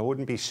 I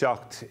wouldn't be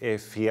shocked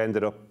if he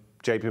ended up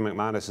JP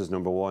McManus as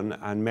number 1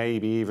 and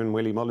maybe even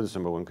Willie Mullins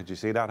number 1. Could you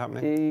see that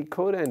happening? He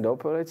could end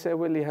up, but I'd say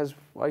Willie has,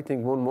 I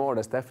think, one more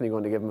that's definitely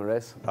going to give him a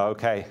race.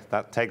 OK,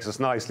 that takes us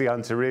nicely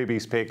onto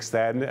Ruby's picks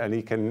then, and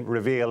he can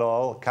reveal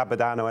all.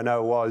 Capodanno, I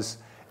know, was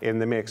in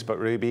the mix, but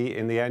Ruby,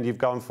 in the end, you've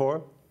gone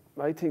for?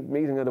 I think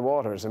Meeting of the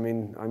Waters. I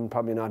mean, I'm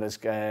probably not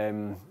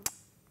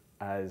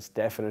as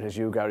definite as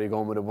you, Gary,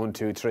 going with a 1,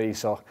 2, 3.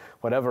 So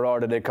whatever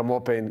order they come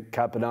up in,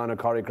 Capadonna,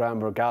 Corrie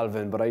Cranmer,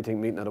 Galvin, but I think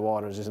Meeting of the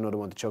Waters is another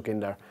one to chuck in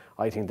there.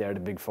 I think they're the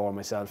big four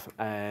myself.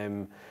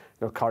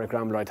 Corrie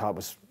Cranmer I thought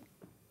was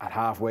at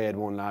halfway had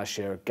won last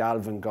year.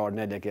 Galvin, Gordon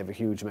Elliott gave a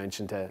huge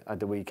mention to at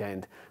the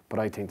weekend, but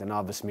I think the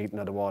novice Meeting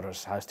of the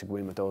Waters has to go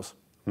in with those.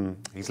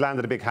 He's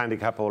landed a big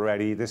handicap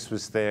already. This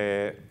was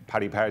the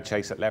Paddy Power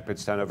chase at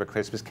Leopardstown over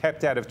Christmas,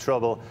 kept out of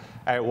trouble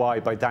out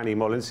wide by Danny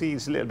Mullins.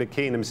 He's a little bit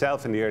keen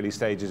himself in the early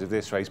stages of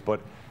this race,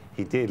 but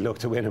he did look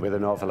to win it with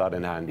an awful lot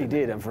in hand. He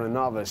did, and for a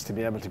novice to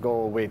be able to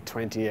go with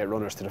 28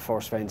 runners to the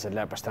first fence at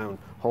Leopardstown,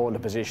 hold the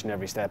position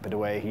every step of the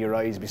way. He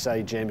arrives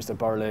beside James de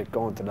Burley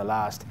going to the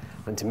last,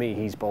 and to me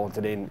he's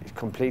bolted in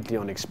completely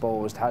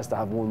unexposed, has to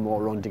have one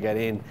more run to get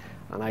in,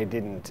 and I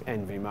didn't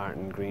envy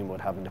Martin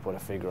Greenwood having to put a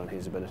figure on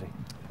his ability.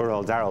 Poor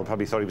old Daryl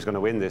probably thought he was going to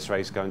win this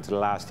race going to the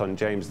last on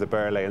James de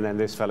Burley, and then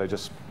this fellow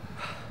just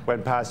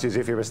went past you as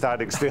if you were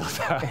standing still,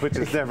 which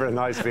is never a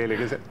nice feeling,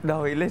 is it?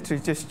 No, he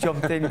literally just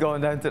jumped in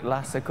going down to the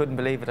last. I couldn't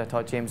believe it. I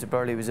thought James de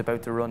Burley was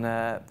about to run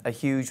a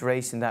huge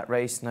race in that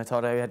race, and I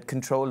thought I had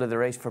control of the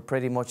race for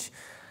pretty much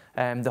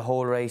the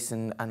whole race,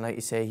 and like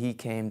you say,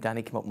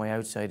 Danny came up my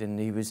outside, and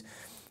he was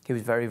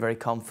very, very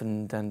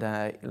confident, and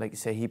like you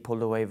say, he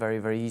pulled away very,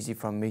 very easy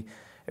from me.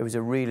 It was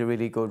a really,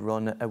 really good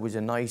run. It was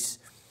a nice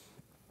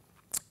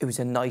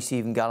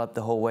even gallop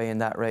the whole way in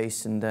that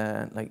race, and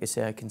like I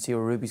say, I can see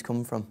where Ruby's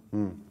coming from.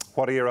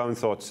 What are your own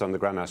thoughts on the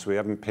Grand National? We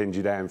haven't pinned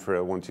you down for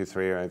a 1, 2,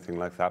 3 or anything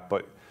like that,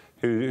 but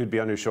who'd be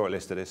on your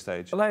shortlist at this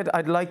stage? Well,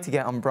 I'd like to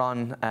get on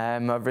Bron.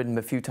 I've ridden him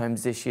a few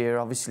times this year.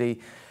 Obviously,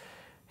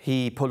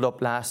 he pulled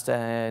up last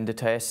in the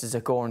tests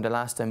at Goran the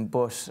last time,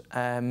 but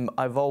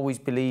I've always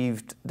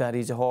believed that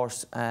he's a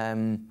horse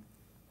that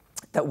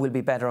will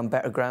be better on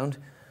better ground.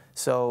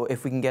 So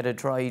if we can get a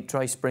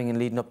dry spring and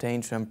leading up to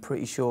Aintree, I'm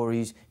pretty sure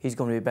he's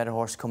going to be a better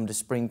horse come the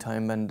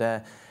springtime.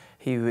 And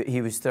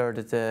he was third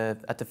at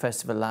the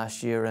festival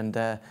last year, and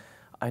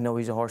I know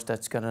he's a horse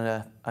that's got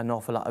an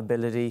awful lot of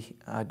ability.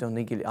 I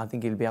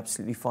think he'll be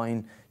absolutely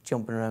fine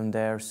jumping around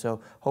there.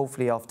 So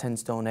hopefully off 10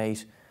 stone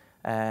 8,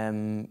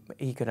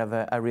 he could have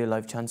a real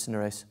life chance in the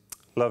race.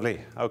 Lovely.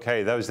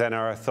 Okay, those then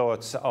are our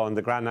thoughts on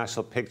the Grand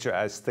National picture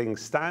as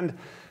things stand.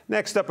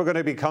 Next up, we're going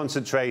to be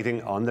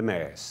concentrating on the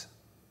mares.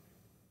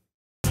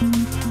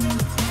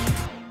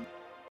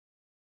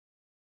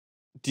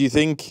 Do you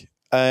think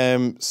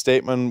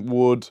Stateman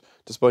would,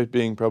 despite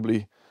being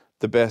probably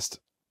the best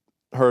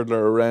hurdler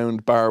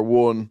around bar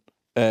one,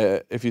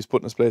 if he's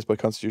put in his place by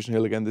Constitution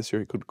Hill again this year,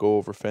 he could go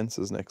over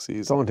fences next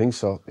season? I don't think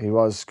so. He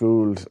was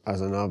schooled as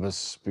a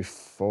novice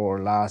before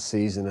last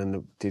season and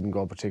it didn't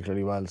go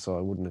particularly well, so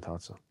I wouldn't have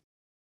thought so.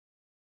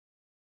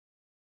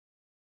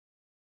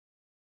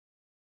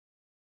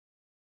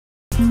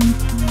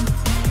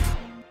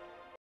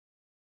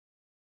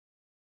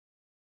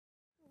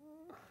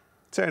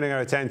 Turning our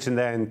attention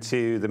then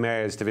to the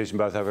Mares division,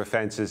 both over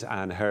fences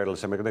and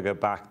hurdles, and we're going to go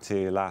back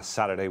to last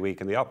Saturday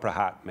week in the Opera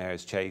Hat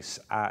Mares Chase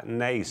at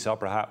Naas.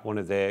 Opera Hat, one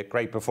of the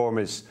great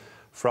performers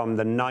from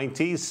the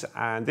 90s,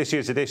 and this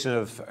year's edition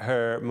of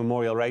her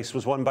memorial race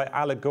was won by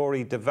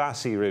Allegory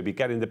Devassi, Ruby,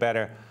 getting the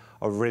better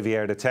of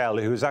Riviere de Tel,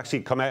 who's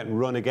actually come out and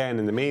run again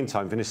in the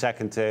meantime, finished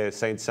second to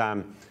St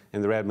Sam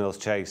in the Red Mills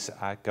Chase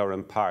at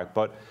Gowran Park.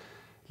 But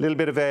a little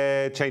bit of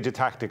a change of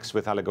tactics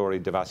with Allegory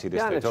Devassi this day.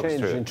 Yeah, and a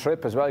change in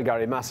trip as well,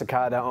 Gary.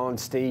 Massacada on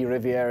Stee,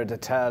 Riviera de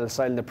Tel,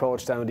 silent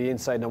approach down the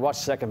inside. Now watch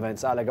second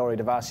fence. Allegory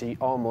Devassi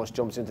almost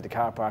jumps into the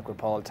car park with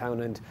Paul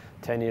Townend.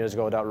 10 years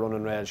ago, that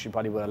running rail, she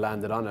probably would have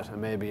landed on it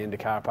and maybe in the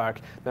car park.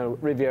 Now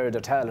Riviera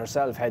de Tel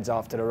herself heads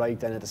off to the right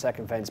then at the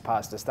second fence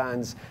past the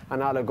stands,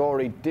 and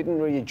Allegory didn't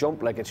really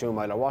jump like a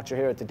 2-miler. Watch her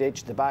here at the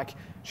ditch at the back.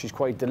 She's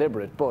quite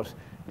deliberate, but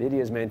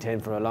Lydia's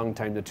maintained for a long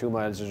time the 2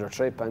 miles is her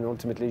trip, and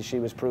ultimately she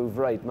was proved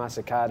right.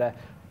 Massacada,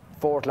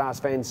 fourth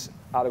last fence.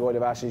 Allegory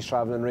Devassi's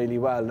travelling really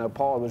well. Now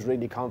Paul was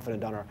really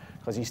confident on her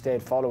because he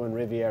stayed following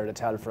Riviera de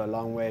Tel for a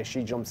long way.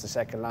 She jumps the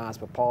second last,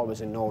 but Paul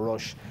was in no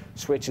rush.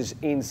 Switches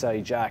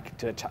inside Jack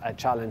to a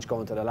challenge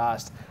going to the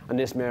last, and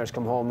this mare's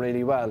come home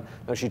really well.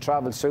 Now she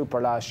travelled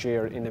super last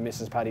year in the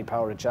Mrs. Paddy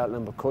Power at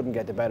Cheltenham, but couldn't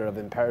get the better of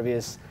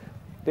Impervious.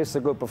 This is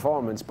a good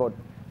performance, but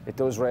it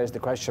does raise the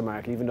question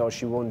mark. Even though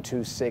she won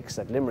 2-6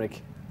 at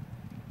Limerick,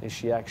 is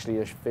she actually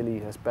a filly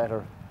that's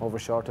better over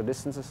shorter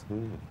distances?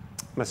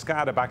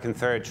 Mascada back in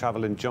third,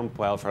 travelled and jumped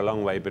well for a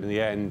long way, but in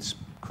the end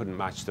couldn't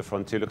match the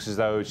front two. Looks as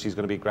though she's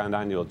going to be Grand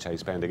Annual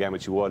Chase bound again,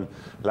 which she won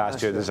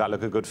last year. Does that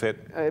look a good fit?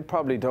 It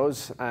probably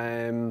does.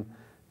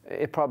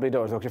 It probably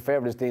does. Look, your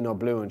favourite is Dino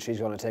Blue, and she's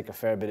going to take a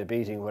fair bit of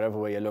beating, whatever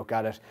way you look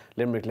at it.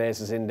 Limerick Lace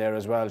is in there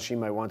as well. She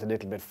might want a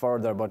little bit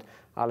further, but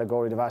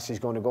Allegory Devassi's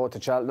going to go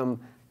to Cheltenham.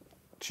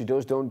 She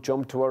don't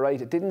jump to her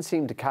right. It didn't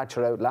seem to catch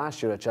her out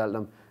last year at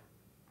Cheltenham,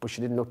 but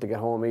she didn't look to get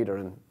home either.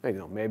 And you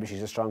know, maybe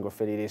she's a stronger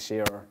filly this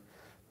year. Or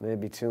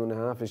maybe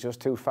 2.5 is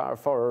just too far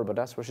for her, but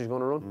that's where she's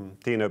going to run.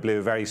 Dino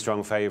Blue, very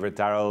strong favourite.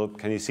 Darryl,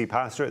 can you see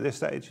past her at this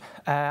stage?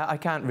 I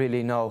can't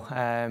really know.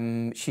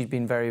 She's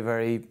been very,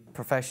 very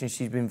professional.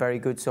 She's been very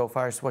good so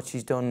far. So what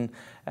she's done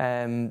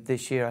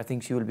this year, I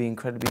think she will be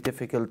incredibly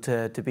difficult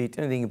to beat.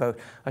 Anything about,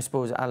 I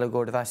suppose,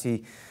 Allegor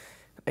Devassi,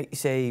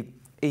 say,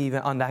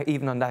 even on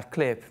that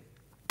clip,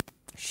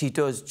 she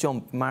does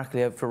jump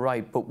markedly out for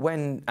right. But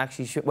when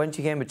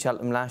she came to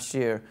Cheltenham last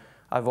year,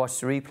 I've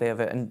watched the replay of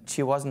it, and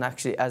she wasn't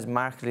actually as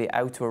markedly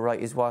out to her right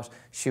as what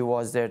she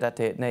was there that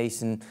day at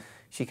Naas, and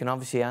she can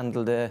obviously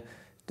handle the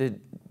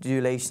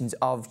undulations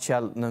of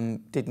Cheltenham.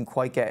 Didn't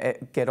quite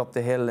get up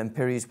the hill, and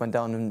Pirius went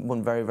down and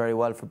won very, very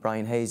well for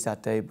Brian Hayes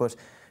that day. But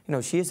you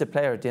know, she is a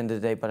player at the end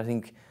of the day. But I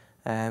think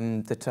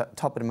the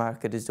top of the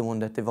market is the one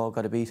that they've all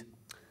got to beat.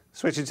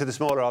 Switching to the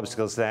smaller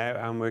obstacles now,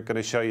 and we're going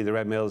to show you the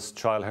Red Mills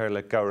Trial Hurl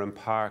at Gowran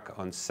Park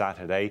on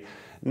Saturday.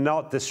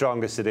 Not the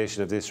strongest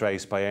edition of this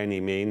race by any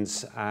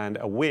means, and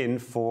a win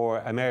for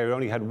a mare who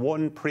only had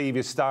one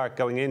previous start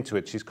going into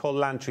it. She's called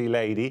Lantry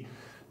Lady,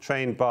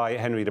 trained by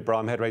Henry de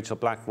Brom, had Rachel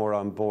Blackmore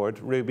on board.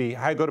 Ruby,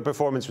 how good a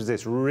performance was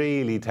this?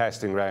 Really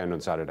testing ground on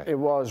Saturday. It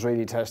was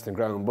really testing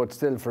ground, but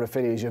still for a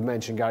filly, as you've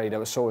mentioned, Gary, that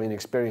was so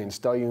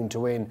inexperienced. Dayun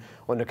to win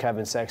under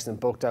Kevin Sexton,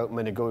 booked out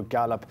with a good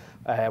gallop.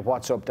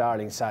 What's Up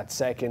Darling sat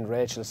second,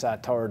 Rachel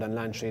sat third, and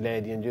Lantry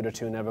Lady and the other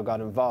two never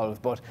got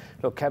involved. But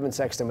look, Kevin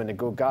Sexton with a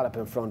good gallop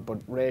in front, but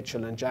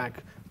Rachel and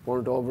Jack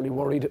weren't overly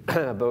worried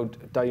about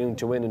Dayun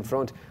to win in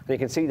front. And you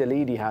can see the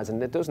lead he has,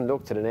 and it doesn't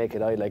look to the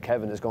naked eye like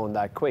Kevin is going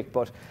that quick,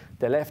 but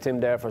they left him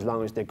there for as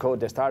long as they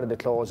could. They started to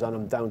close on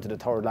him down to the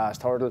third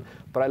last hurdle,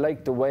 but I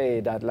like the way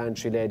that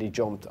Lantry Lady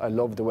jumped. I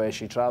love the way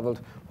she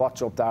travelled.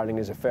 What's Up Darling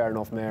is a fair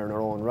enough mare in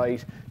her own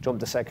right. Jumped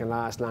the second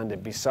last,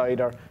 landed beside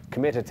her,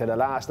 committed to the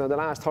last. Now the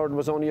last hurdle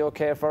was only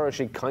okay for her.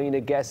 She kind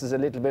of guesses a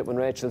little bit when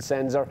Rachel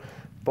sends her,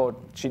 but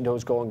she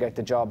does go and get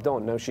the job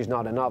done. Now she's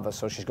not a novice,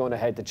 so she's going to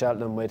head to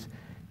Cheltenham with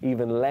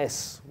even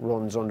less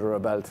runs under her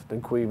belt than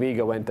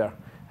Quiviga went there.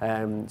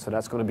 So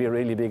that's going to be a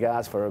really big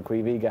ask for her.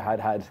 Quiviga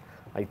had,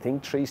 I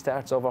think, 3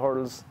 starts over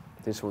hurdles.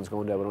 This one's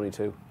going down with only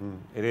 2.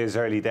 It is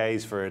early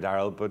days for her,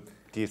 Darryl, but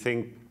do you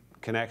think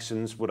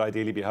Connections would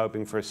ideally be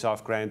hoping for a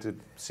soft ground to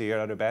see her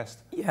at her best?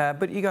 Yeah,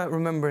 but you got to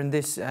remember in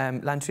this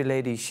Lantry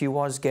Lady, she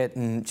was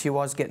getting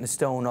a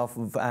stone off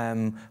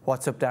of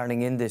What's Up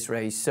Darling in this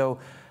race. So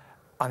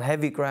on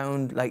heavy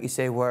ground, like you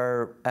say,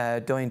 where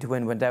Dying to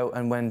Win went out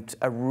and went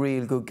a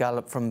real good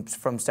gallop from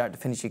start to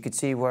finish. You could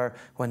see where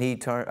when he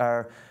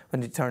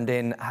turned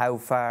in how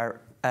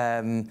far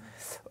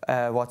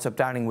What's Up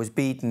Darling was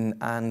beaten,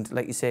 and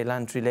like you say,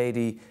 Lantry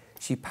Lady,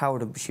 she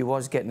powered up. She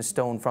was getting a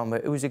stone from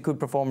it. It was a good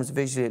performance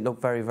visually. It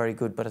looked very, very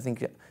good, but I think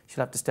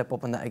she'll have to step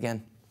up on that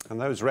again. And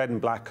those red and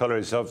black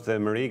colours of the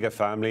Mariga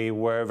family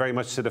were very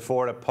much to the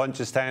fore at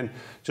Punchestown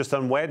just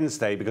on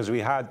Wednesday, because we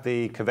had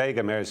the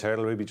Cavega Mares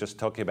Hurdle. We'll be just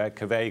talking about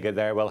Cavega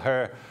there. Well,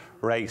 her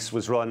race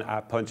was run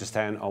at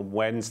Punchestown on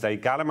Wednesday.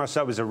 Gala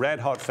Marceau was a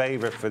red-hot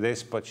favourite for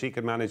this, but she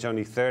could manage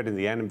only third in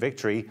the end, and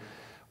victory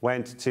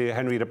went to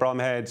Henry de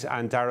Bromhead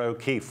and Darragh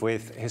O'Keefe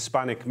with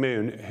Hispanic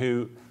Moon,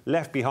 who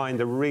left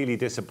behind a really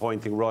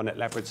disappointing run at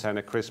Leopardstown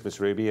at Christmas,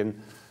 Ruby, and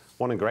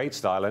won in great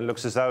style. And it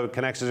looks as though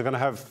Connections are going to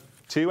have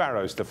 2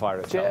 arrows to fire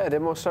at. Yeah, they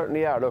most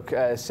certainly are. Look,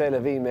 C'est La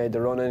Vie made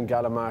the run in.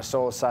 Gala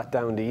Marceau sat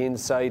down the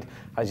inside.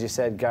 As you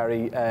said,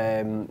 Gary,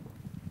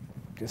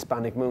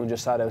 Hispanic Moon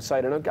just sat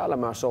outside. I know Gala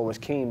Marceau was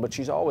keen, but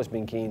she's always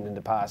been keen in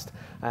the past.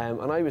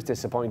 And I was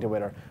disappointed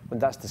with her. When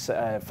that's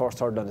the first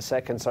hurdle on the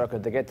second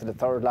circuit, they get to the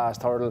third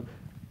last hurdle,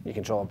 you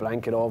can throw a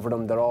blanket over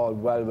them. They're all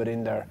well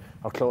within there,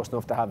 or close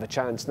enough to have a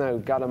chance. Now,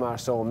 Gala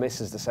Marceau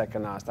misses the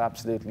second last,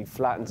 absolutely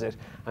flattens it,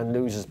 and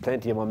loses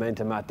plenty of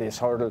momentum at this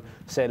hurdle.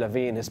 C'est La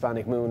Vie and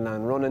Hispanic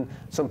Moonland running.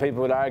 Some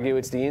people will argue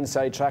it's the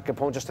inside track at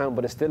Punchestown,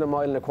 but it's still 1.25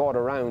 miles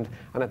round.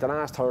 And at the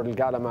last hurdle,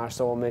 Gala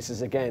Marceau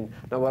misses again.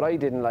 Now, what I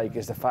didn't like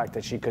is the fact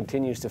that she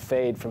continues to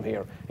fade from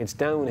here. It's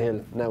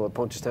downhill now at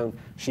Punchestown.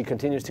 She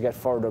continues to get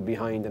further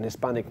behind, and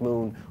Hispanic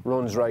Moon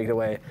runs right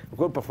away. A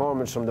good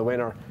performance from the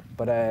winner,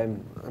 but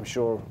I'm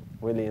sure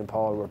Willie and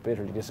Paul were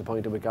bitterly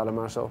disappointed with Gala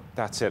Marceau.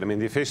 That's it. I mean,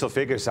 the official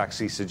figures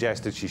actually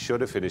suggested she should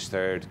have finished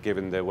third,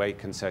 given the weight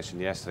concession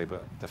yesterday,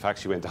 but the fact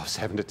she went off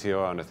 7-2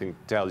 on, I think,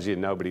 tells you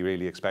nobody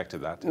really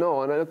expected that.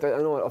 No, and I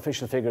know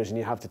official figures, and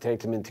you have to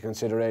take them into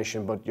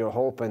consideration, but you're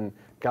hoping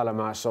Gala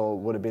Marceau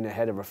would have been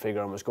ahead of her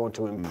figure and was going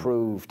to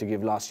improve to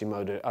give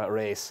Lossiemouth a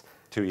race.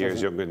 2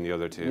 years younger than the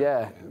other two.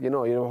 Yeah, you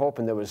know, you're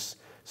hoping there was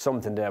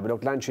something there. But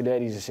look, Lantry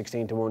Lady's a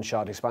 16-1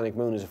 shot, Hispanic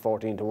Moon is a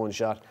 14-1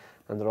 shot,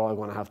 and they're all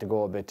going to have to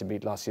go a bit to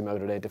beat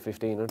Lossiemouth at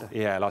 8-15, aren't they?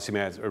 Yeah,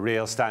 Lossiemouth, a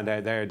real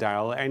standout there,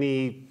 Darryl.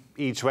 Any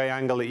each-way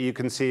angle that you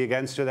can see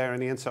against her there on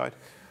the inside?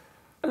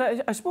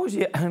 Well, I suppose,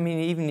 yeah. I mean,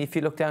 even if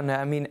you look down there,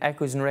 I mean,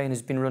 Echoes and Rain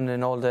has been running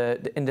in all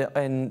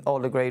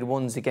the Grade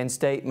 1s against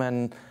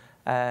Stateman,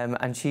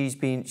 and she's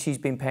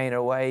been paying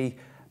her way.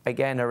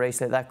 Again, a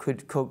race like that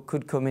could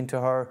come into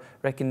her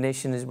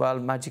recognition as well.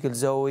 Magical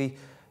Zoe.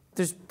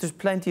 There's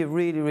plenty of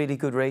really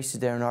good races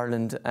there in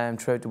Ireland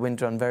throughout the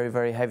winter on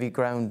very heavy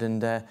ground,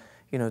 and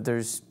you know,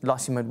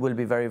 Lossiemouth will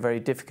be very, very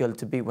difficult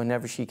to beat.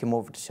 Whenever she came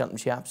over to Cheltenham,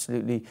 she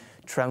absolutely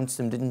trounced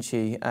them, didn't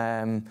she?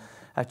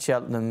 At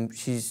Cheltenham,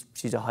 she's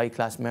a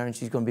high-class mare, and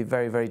she's going to be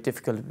very, very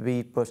difficult to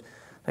beat. But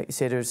like you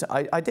say,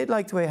 I did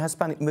like the way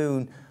Hispanic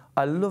Moon.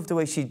 I loved the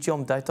way she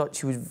jumped. I thought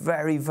she was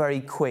very, very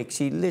quick.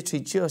 She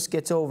literally just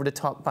gets over the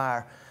top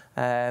bar.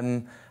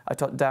 I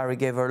thought Daryl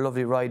gave her a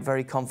lovely ride,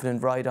 very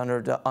confident ride on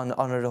her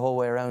the whole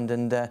way around.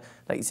 And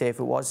like you say, if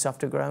it was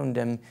softer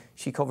ground,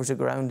 she covers the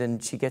ground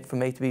and she gets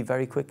from A to B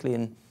very quickly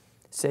and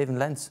saving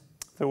lengths.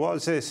 There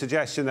was a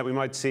suggestion that we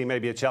might see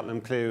maybe a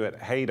Cheltenham Clue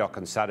at Haydock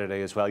on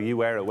Saturday as well. You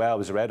Wear It Well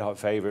was a red-hot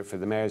favourite for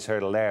the Mare's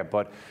Hurdle there,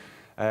 but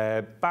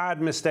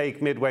bad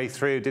mistake midway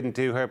through didn't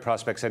do her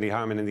prospects any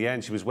harm, and in the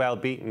end she was well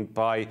beaten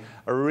by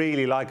a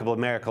really likeable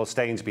mare called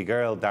Stainsby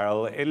Girl,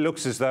 Daryl. It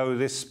looks as though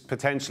this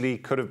potentially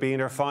could have been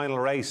her final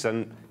race,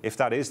 and if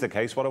that is the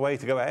case, what a way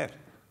to go out.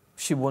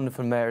 She's a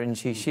wonderful mare, isn't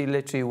she? She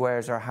literally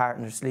wears her heart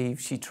on her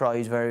sleeve. She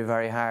tries very,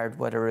 very hard,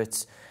 whether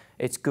it's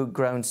good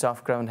ground,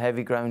 soft ground,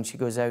 heavy ground. She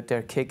goes out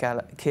there. Kit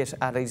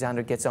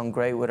Alexander gets on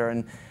great with her,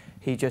 and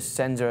he just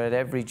sends her at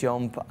every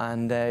jump,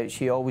 and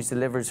she always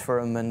delivers for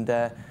him, and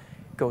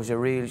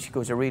she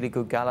goes a really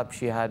good gallop.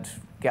 She had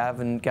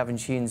Gavin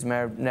Sheehan's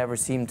mare never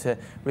seemed to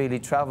really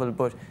travel,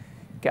 but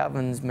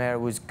Gavin's mare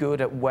was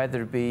good at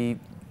Weatherby,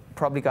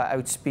 probably got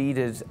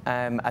outspeeded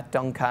at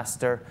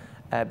Doncaster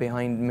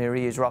behind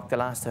Maria's Rock the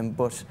last time,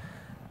 but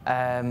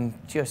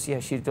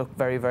she looked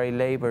very, very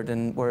laboured,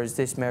 and whereas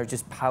this mare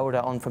just powered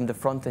it on from the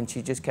front, and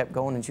she just kept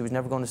going, and she was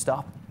never going to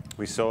stop.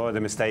 We saw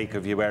the mistake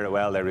of You Wear It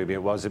Well there, Ruby.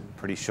 It was a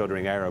pretty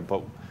shuddering error,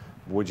 but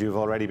would you have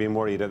already been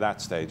worried at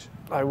that stage?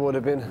 I would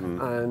have been.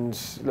 And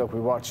look,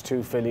 we watched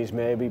two fillies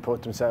maybe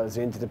put themselves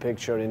into the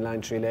picture in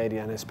Lantry Lady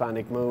and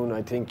Hispanic Moon.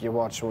 I think you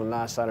watched one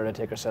last Saturday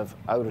take herself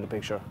out of the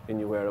picture in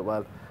You Wear It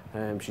Well.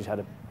 She's had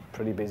a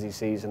pretty busy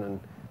season, and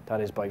that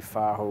is by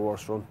far her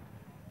worst run.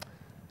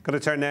 Going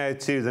to turn now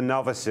to the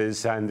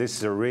novices, and this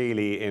is a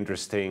really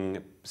interesting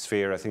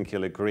sphere, I think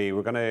you'll agree.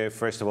 We're going to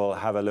first of all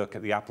have a look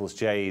at the Apples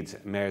Jade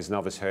Mare's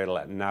Novice Hurdle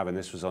at Navan.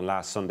 This was on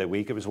last Sunday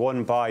week. It was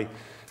won by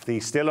the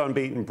still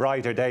unbeaten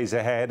Brighter Days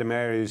Ahead, a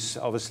mare who's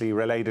obviously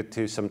related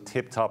to some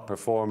tip-top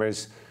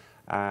performers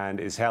and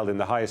is held in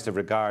the highest of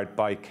regard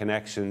by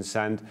connections.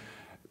 And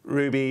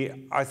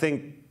Ruby, I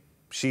think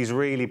she's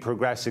really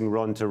progressing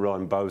run to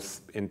run,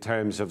 both in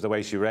terms of the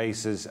way she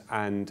races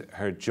and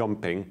her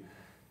jumping.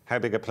 How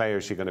big a player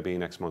is she going to be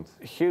next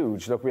month?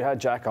 Huge. Look, we had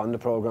Jack on the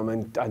programme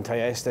on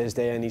yesterday's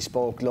day, and he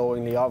spoke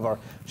glowingly of her.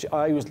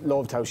 I always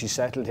loved how she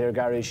settled here,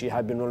 Gary. She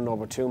had been running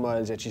over 2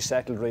 miles, yet she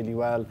settled really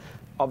well.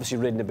 Obviously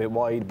ridden a bit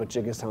wide, but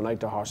Jigginstown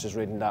liked the horses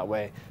ridden that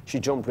way. She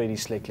jumped really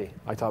slickly.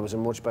 I thought it was a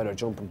much better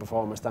jumping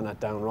performance than at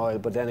Down Royal,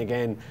 but then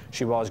again,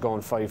 she was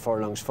going 5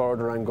 furlongs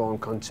further and going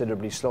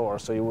considerably slower,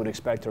 so you would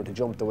expect her to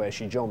jump the way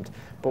she jumped.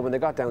 But when they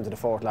got down to the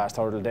 4th last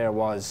hurdle, there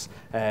was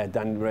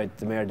the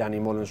mare Danny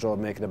Mullins rode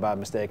making a bad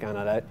mistake,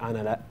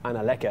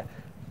 Analeka.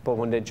 But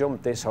when they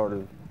jumped this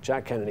hurdle,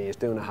 Jack Kennedy is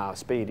doing a half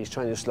speed. He's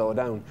trying to slow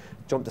down.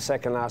 Jumped the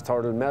 2nd last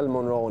hurdle. Mel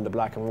Munro in the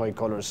black and white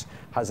colours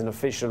has an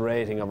official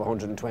rating of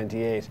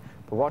 128.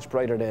 But watch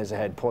Brighter Days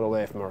Ahead pull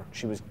away from her.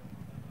 She was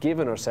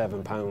giving her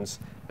 £7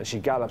 and she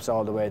gallops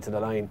all the way to the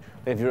line.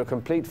 If you're a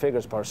complete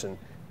figures person,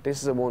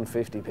 this is a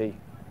 150p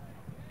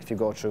if you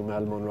go through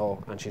Mel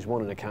Munro, and she's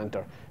won in a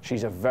canter.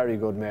 She's a very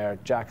good mare.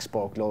 Jack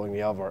spoke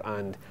glowingly of her,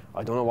 and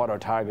I don't know what her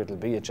target will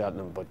be at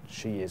Cheltenham, but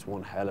she is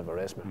one hell of a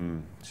race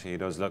mare. She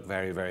does look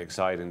very, very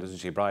exciting, doesn't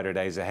she? Brighter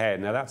Days Ahead.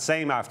 Now, that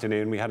same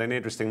afternoon, we had an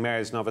interesting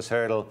Mare's Novice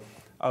Hurdle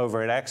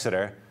over at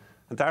Exeter.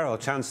 And Daryl, a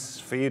chance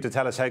for you to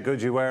tell us how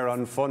good you were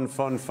on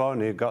Fun.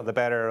 You got the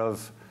better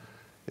of,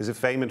 is it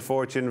Fame and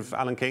Fortune of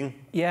Alan King?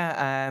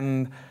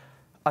 Yeah,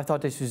 I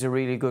thought this was a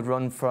really good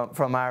run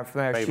from our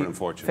Favour and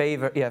Fortune.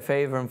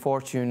 Favour and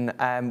Fortune.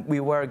 We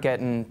were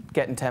getting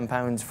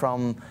 £10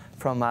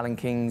 from Alan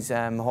King's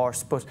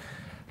horse, but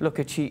look,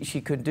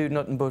 she could do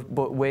nothing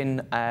but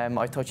win.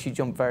 I thought she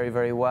jumped very,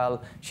 very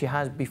well. She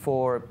has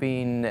before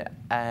been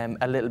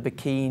a little bit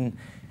keen.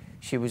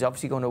 She was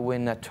obviously going to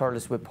win at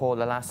Thurles with Paul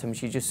the last time.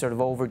 She just sort of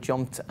over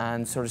jumped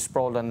and sort of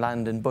sprawled on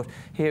landing. But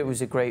here it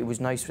was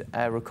nice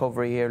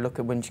recovery here. Look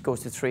at when she goes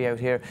to 3 out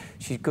here.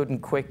 She's good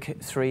and quick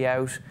 3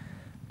 out.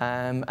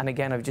 And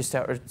again, I've just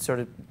started sort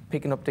of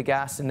picking up the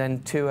gas, and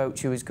then 2 out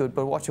she was good.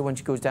 But watch her when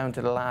she goes down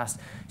to the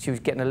last. She was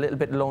getting a little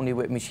bit lonely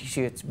with me.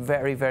 She gets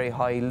very, very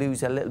high,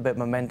 lose a little bit of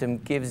momentum,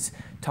 gives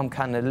Tom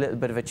Cannon a little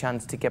bit of a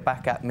chance to get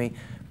back at me.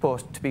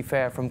 But to be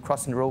fair, from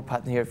crossing the road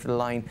pattern here for the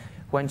line,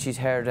 when she's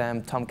heard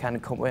Tom Cannon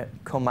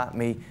come at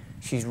me,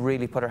 she's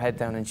really put her head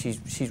down, and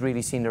she's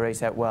really seen the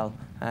race out well.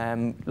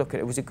 Look,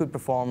 it was a good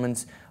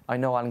performance. I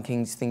know Alan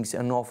King thinks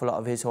an awful lot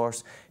of his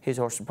horse. His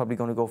horse is probably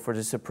going to go for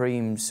the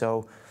Supreme,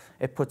 so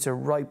it puts her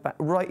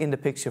right in the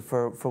picture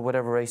for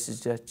whatever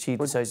races that she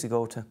decides to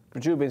go to.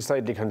 But you've been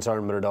slightly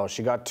concerned with her though.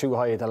 She got too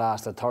high at the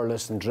last at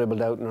Thurles and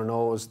dribbled out in her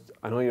nose.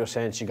 I know you're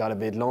saying she got a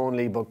bit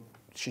lonely, but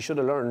she should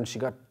have learned. She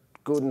got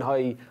good and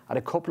high at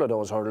a couple of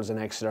those hurdles in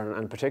Exeter,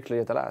 and particularly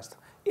at the last.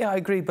 Yeah, I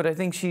agree, but I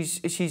think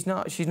she's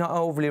not an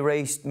overly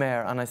raced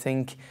mare, and I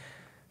think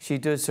she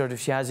does sort of,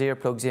 she has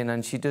earplugs in,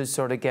 and she does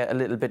sort of get a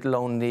little bit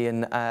lonely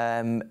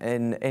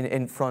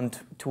in front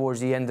towards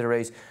the end of the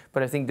race.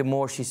 But I think the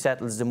more she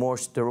settles, the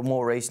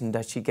more racing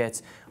that she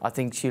gets, I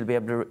think you'll be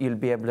able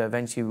to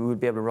eventually, we'll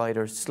be able to ride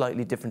her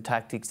slightly different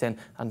tactics then,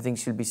 and I think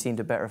she'll be seen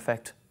to better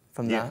effect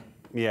from that.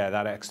 Yeah,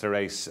 that extra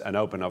race, an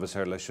open novice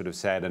hurdle, I should have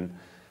said, and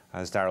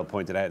as Daryl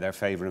pointed out, their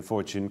favourite in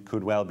fortune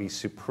could well be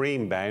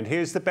Supreme Bound.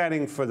 Here's the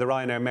betting for the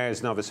Ryanair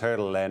Mares Novice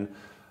Hurdle then,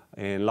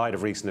 in light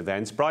of recent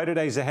events. Brighter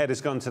Days Ahead has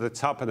gone to the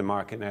top of the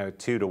market now at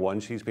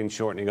 2-1. She's been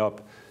shortening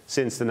up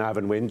since the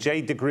Navan win.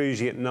 Jade de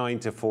Grugy at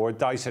 9-4.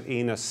 Dice at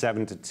Enos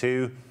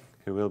 7-2,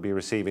 who will be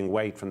receiving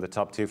weight from the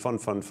top two.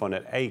 Fun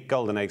at 8.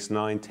 Golden Ace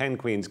 9. 10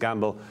 Queen's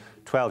Gamble.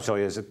 12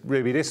 Joyas.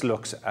 Ruby, this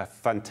looks a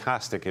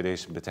fantastic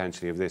edition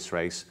potentially of this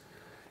race.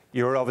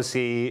 You're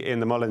obviously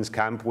in the Mullins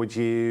camp. Would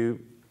you...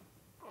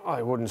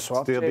 I wouldn't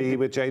swap. Still be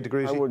with Jade de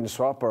Grugy? I wouldn't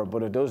swap her,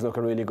 but it does look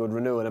a really good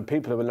renewal. And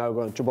people will now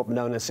go and jump up and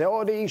down and say,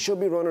 oh, they should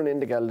be running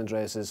in the Geldings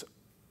races.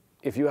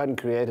 If you hadn't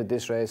created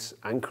this race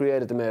and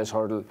created the Mares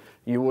Hurdle,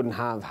 you wouldn't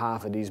have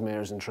half of these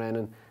mares in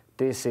training.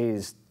 This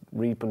is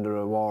reaping the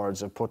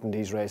rewards of putting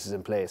these races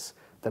in place.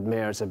 That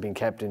mares have been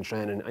kept in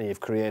training and you've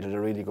created a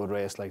really good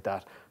race like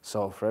that.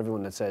 So for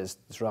everyone that says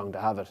it's wrong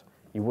to have it,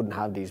 you wouldn't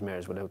have these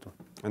mares without them.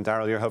 And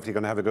Daryl, you're hopefully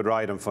going to have a good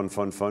ride on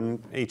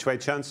Fun. Each way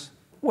chance?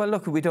 Well,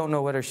 look, we don't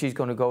know whether she's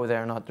going to go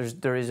there or not.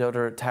 There is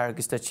other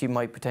targets that she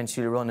might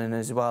potentially run in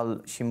as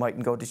well. She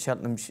mightn't go to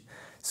Cheltenham.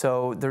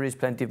 So there is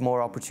plenty of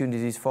more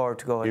opportunities for her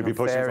to go. You'd be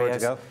pushing for her to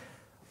go?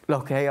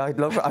 Look, hey, I'd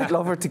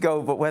love her to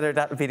go, but whether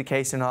that'll be the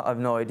case or not, I've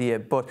no idea.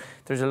 But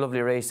there's a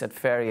lovely race at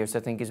Ferryhouse, I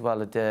think, as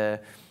well, at the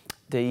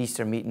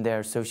Easter meeting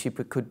there. So she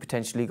could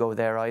potentially go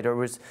there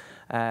either.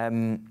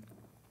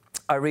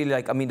 I really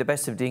like, I mean, the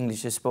best of the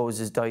English, I suppose,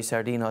 is Dice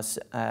Sardinos,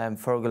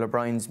 Fergal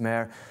O'Brien's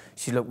mare.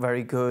 She looked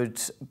very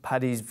good.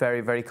 Paddy's very,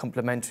 very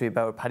complimentary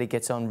about her. Paddy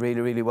gets on really,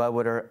 really well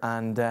with her,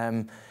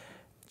 and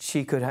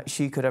she could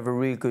have a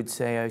real good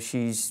say.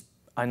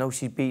 I know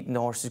she's beaten the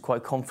horses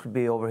quite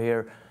comfortably over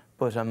here,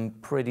 but I'm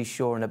pretty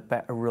sure in a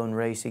better run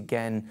race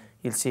again,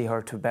 you'll see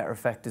her to better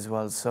effect as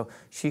well. So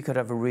she could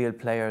have a real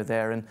player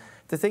there. And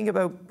the thing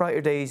about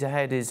Brighter Days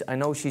Ahead is, I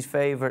know she's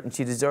favourite and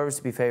she deserves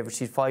to be favourite.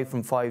 She's 5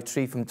 from 5,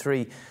 3 from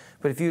 3.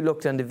 But if you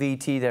looked on the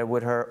VT there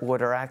with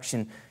her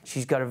action,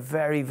 she's got a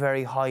very,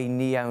 very high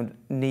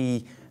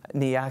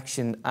knee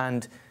action.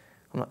 And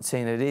I'm not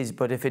saying it is,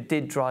 but if it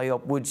did dry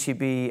up, would she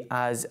be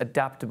as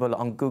adaptable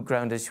on good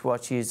ground as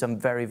what she is on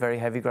very, very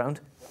heavy ground?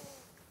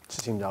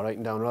 She seemed all right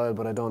and down royal,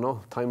 but I don't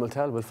know. Time will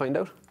tell. We'll find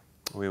out.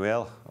 We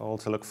will. All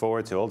to look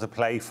forward to, all to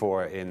play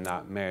for in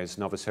that Mares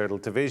Novice Hurdle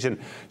division.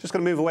 Just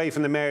going to move away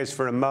from the mares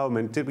for a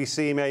moment. Did we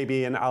see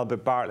maybe an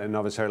Albert Bartlett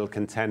Novice Hurdle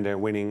contender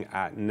winning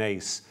at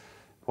Naas,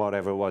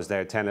 whatever it was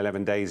there, 10,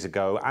 11 days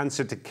ago?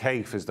 Answer to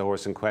Cafe is the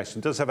horse in question.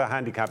 Does have a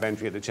handicap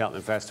entry at the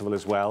Cheltenham Festival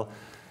as well.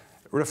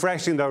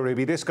 Refreshing though,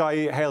 Ruby. This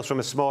guy hails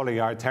from a smaller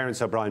yard,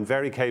 Terence O'Brien,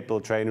 very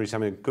capable trainer. He's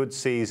having a good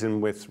season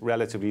with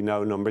relatively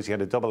no numbers. He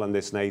had a double on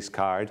this Naas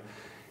card.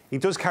 He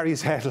does carry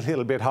his head a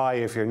little bit high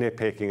if you're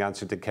nitpicking,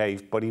 Answer to Cafe,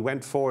 but he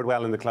went forward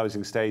well in the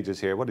closing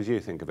stages here. What did you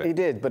think of it? He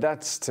did, but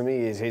that's, to me,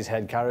 is his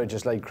head carriage,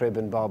 just like Cribb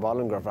and Bob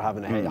Ollinger for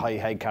having a high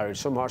head carriage.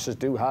 Some horses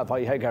do have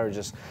high head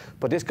carriages,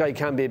 but this guy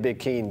can be a bit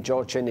keen.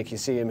 Joe Chinnick, you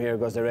see him here,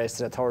 goes the race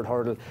to the third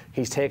hurdle.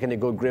 He's taken a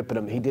good grip at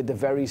him. He did the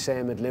very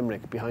same at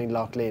Limerick behind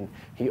Lough Linn.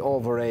 He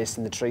over-raced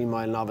in the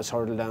 3-mile novice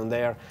hurdle down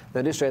there.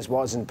 Now, this race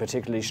wasn't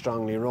particularly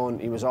strongly run.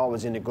 He was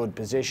always in a good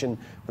position.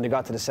 When he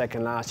got to the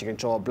second last, you can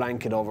throw a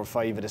blanket over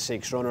 5 of the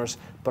 6 runners,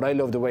 but I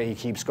love the way he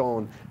keeps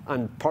going.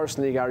 And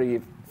personally,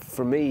 Gary,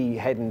 for me,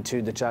 heading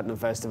to the Cheltenham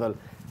Festival,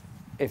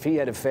 if he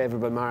had a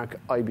favourable mark,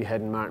 I'd be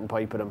heading Martin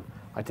Pipe at him.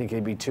 I think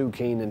he'd be too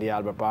keen in the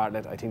Albert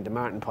Bartlett. I think the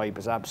Martin Pipe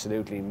is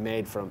absolutely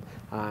made for him.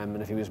 And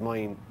if he was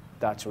mine,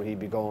 that's where he'd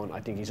be going. I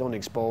think he's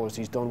unexposed.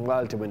 He's done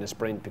well to win a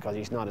sprint because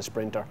he's not a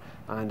sprinter.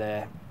 And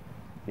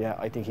yeah,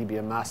 I think he'd be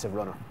a massive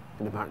runner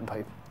in the Martin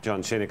Pipe.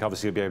 John Chinnick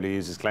obviously will be able to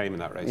use his claim in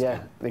that race.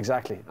 Yeah,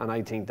 exactly. And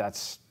I think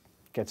that's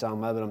gets on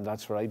well with him.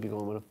 That's where I'd be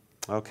going with him.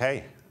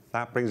 OK.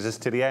 That brings us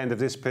to the end of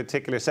this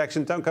particular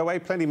section. Don't go away,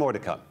 plenty more to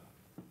come.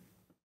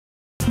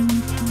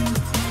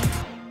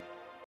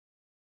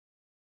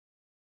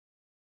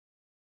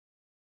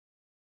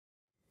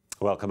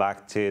 Welcome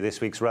back to this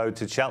week's Road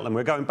to Cheltenham.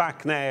 We're going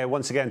back now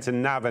once again to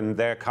Navan,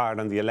 their card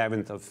on the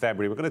 11th of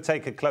February. We're going to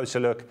take a closer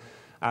look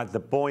at the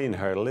Boyne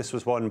Hurdle. This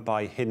was won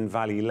by Hidden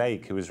Valley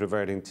Lake, who was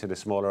reverting to the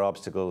smaller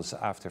obstacles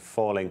after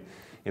falling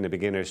in a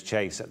beginner's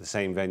chase at the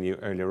same venue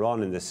earlier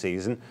on in the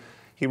season.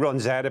 He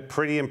runs out a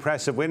pretty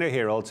impressive winner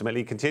here,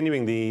 ultimately,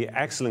 continuing the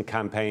excellent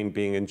campaign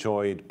being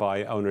enjoyed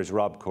by owners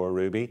Rob Corr.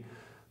 Ruby.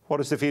 What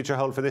does the future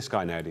hold for this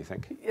guy now, do you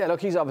think? Yeah, look,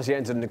 he's obviously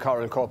entered in the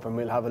Coral Cup, and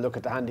we'll have a look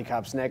at the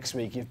handicaps next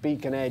week. You've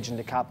Beacon Edge and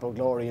the Capital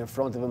Glory in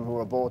front of him, who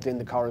are both in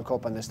the Coral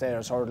Cup and the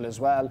Stayers Hurdle as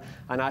well.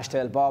 And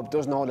Ashtail Bob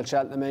doesn't hold a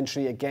Cheltenham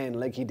entry again,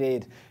 like he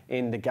did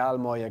in the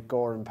Galmoy at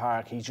Goran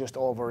Park. He just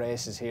over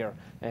races here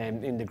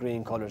in the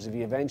green colours. If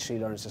he eventually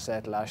learns to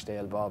settle,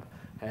 Ashtail Bob,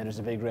 there's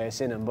a big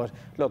race in him. But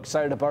look,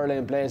 Sire Burley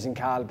and Blazing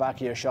Cal, back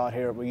of your shot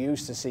here. We're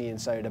used to seeing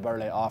Sire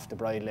Burley off the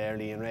bridle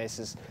early in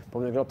races, but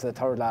when we got up to the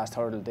third last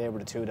hurdle, they were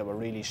the two that were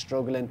really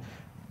struggling.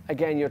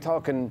 Again, you're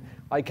talking,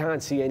 I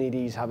can't see any of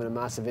these having a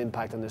massive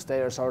impact on the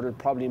stayers hurdle,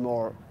 probably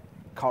more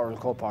Coral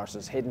Cup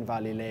horses, Hidden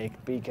Valley Lake,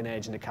 Beacon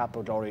Edge and the Cap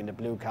of Glory in the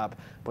blue cap,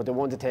 but the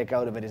one to take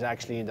out of it is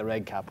actually in the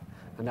red cap,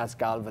 and that's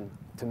Galvin.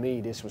 To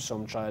me, this was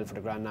some trial for the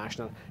Grand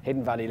National.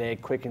 Hidden Valley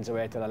Lake quickens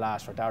away to the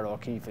last for Daryl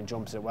Jacob and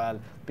jumps it well.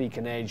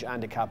 Beacon Edge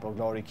and the Cap of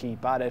Glory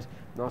keep at it.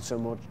 Not so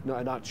much,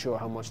 not sure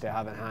how much they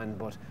have in hand,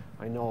 but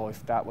I know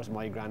if that was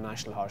my Grand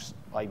National horse,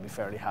 I'd be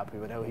fairly happy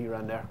with how he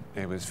ran there.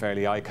 It was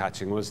fairly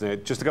eye-catching, wasn't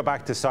it? Just to go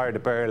back to Sire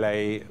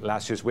Burley,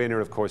 last year's winner,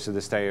 of course, of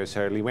the Stayers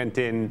Hurdle. He went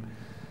in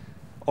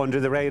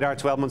under the radar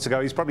 12 months ago.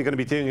 He's probably going to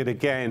be doing it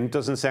again.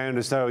 Doesn't sound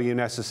as though you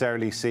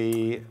necessarily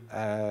see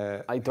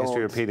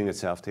history repeating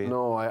itself, do you?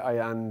 No,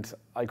 and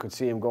I could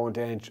see him going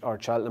to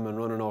Cheltenham and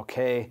running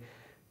okay.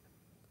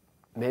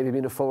 Maybe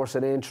being a force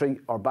at entry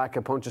or back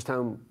at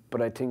Punchestown,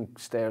 but I think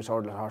Stayers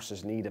Hurdle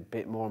horses need a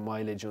bit more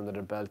mileage under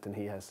their belt than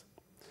he has.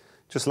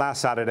 Just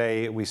last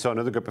Saturday, we saw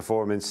another good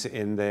performance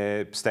in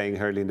the staying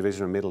hurling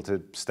division of middle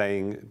to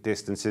staying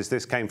distances.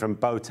 This came from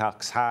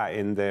Botox Ha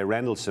in the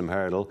Rendlesham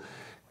hurdle.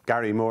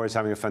 Gary Moore's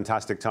having a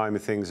fantastic time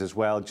of things as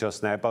well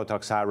just now.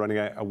 Botox Ha running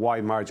a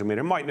wide margin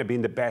winner. Mightn't have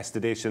been the best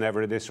edition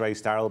ever of this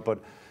race, Daryl, but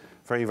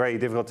very, very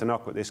difficult to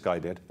knock what this guy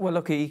did. Well,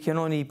 look, you can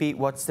only beat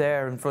what's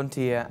there in front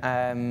of you.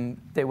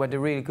 They went a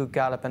really good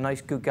gallop, a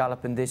nice good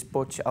gallop in this.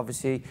 Butch,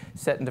 obviously,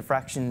 setting the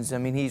fractions. I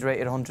mean, he's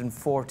rated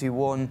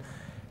 141.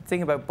 The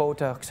thing about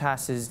Botox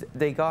Haas is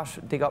they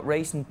got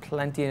racing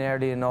plenty and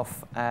early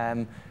enough,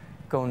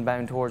 going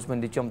down towards when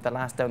they jumped the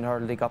last down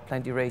hurdle. They got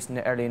plenty racing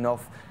early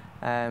enough.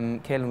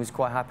 Caelan was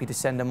quite happy to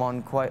send him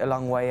on quite a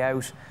long way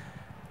out.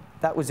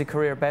 That was a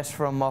career best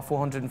for him off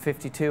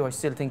 152. I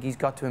still think he's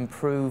got to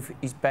improve.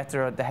 He's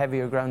better at the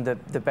heavier ground,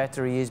 the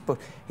better he is. But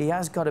he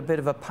has got a bit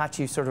of a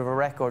patchy sort of a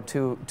record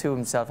to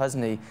himself,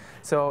 hasn't he?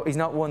 So he's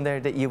not one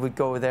there that you would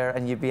go there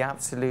and you'd be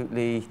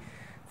absolutely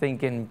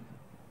thinking,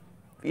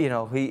 you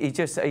know, he's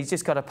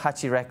just got a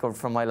patchy record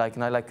from my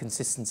liking. I like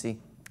consistency.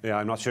 Yeah,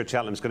 I'm not sure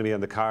Cheltenham's going to be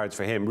on the cards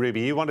for him.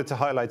 Ruby, you wanted to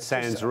highlight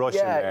Sands rushing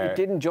there. Yeah,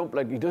 he doesn't jump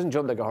like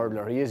a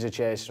hurdler. He is a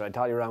chaser. I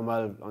thought he ran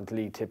well until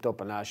he tipped up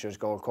in last year's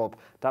Gold Cup.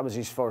 That was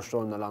his first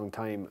run in a long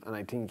time, and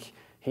I think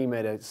he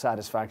made a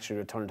satisfactory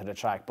return to the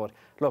track. But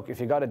look,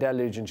 if you got a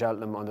deluge in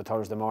Cheltenham on the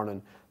Thursday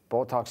morning,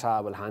 Botox Ha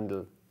will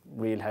handle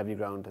real heavy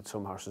ground that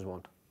some horses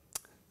won't.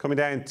 Coming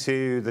down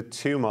to the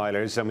 2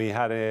 milers, and we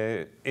had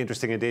an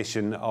interesting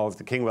edition of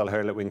the Kingwell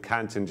Hurl at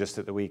Wincanton just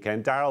at the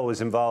weekend. Daryl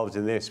was involved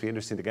in this. It'd be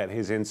interesting to get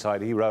his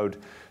insight. He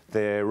rode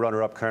the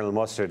runner-up Colonel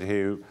Mustard,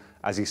 who,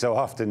 as he so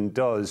often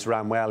does,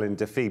 ran well in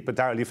defeat. But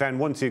Daryl, you found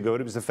one too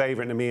good. It was the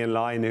favourite Nemean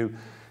Line, who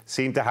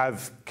seemed to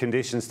have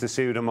conditions to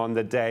suit him on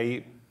the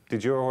day.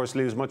 Did your horse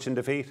lose much in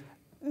defeat?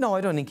 No,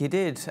 I don't think he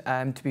did,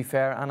 to be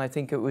fair. And I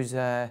think it was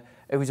a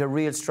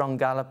real strong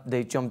gallop.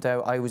 They jumped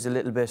out. I was a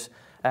little bit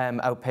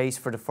outpaced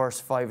for the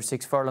first 5 or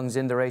 6 furlongs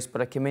in the race,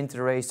 but I came into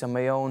the race on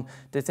my own.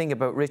 The thing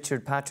about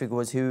Richard Patrick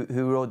was who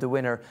rode the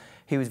winner.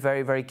 He was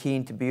very, very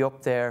keen to be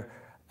up there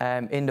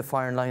in the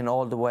firing line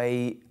all the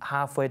way.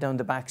 Halfway down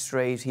the back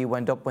straight, he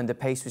went up when the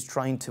pace was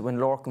when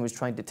Lorcan was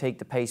trying to take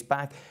the pace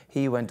back.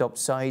 He went up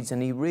sides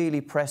and he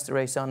really pressed the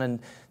race on. And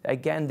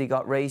again, they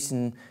got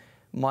racing.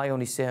 My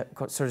only sort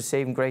of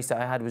saving grace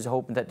that I had was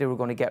hoping that they were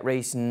going to get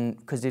racing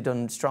because they'd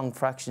done strong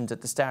fractions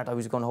at the start. I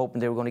was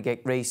hoping they were going to get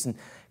racing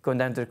going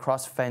down to the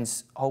cross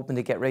fence, hoping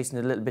to get racing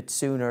a little bit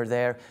sooner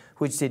there,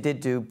 which they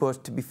did do.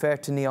 But to be fair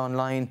to Neon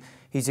Line,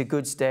 he's a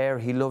good stayer.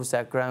 He loves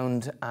that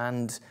ground.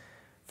 And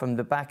from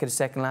the back of the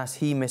second last,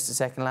 he missed the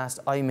second last.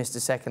 I missed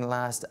the second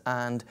last.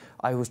 And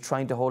I was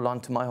trying to hold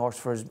on to my horse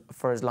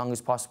for as long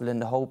as possible in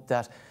the hope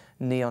that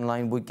Neon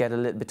Line would get a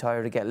little bit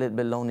tired, or get a little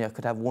bit lonely. I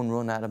could have one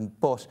run at him.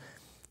 But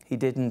he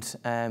didn't.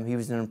 He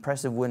was an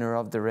impressive winner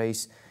of the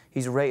race.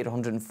 He's rated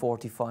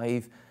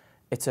 145.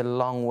 It's a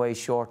long way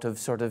short of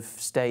sort of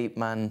State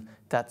Man,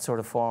 that sort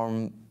of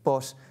form.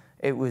 But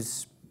it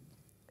was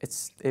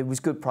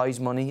good prize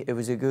money. It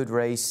was a good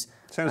race.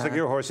 Sounds like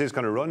your horse is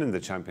going to run in the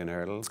Champion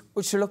Hurdle.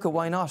 Well, sure, look,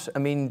 why not? I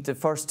mean, the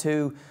first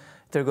 2,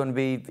 they're going to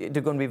be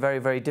very,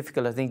 very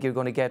difficult. I think you're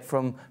going to get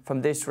from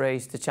this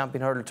race, the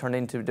Champion Hurdle turned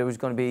into, there was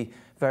going to be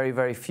very,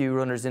 very few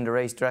runners in the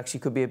race. There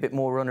actually could be a bit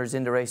more runners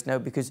in the race now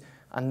because,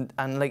 and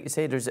like you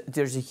say,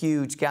 there's a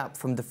huge gap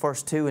from the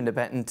first 2 in the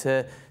betting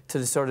to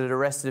the sort of the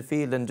rest of the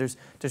field, and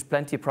there's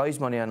plenty of prize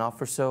money on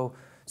offer. So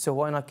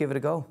why not give it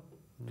a go?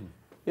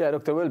 Yeah,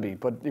 look, there will be.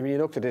 But when you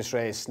looked at this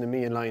race,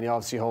 Nemean Line, he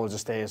obviously holds a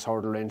Stayers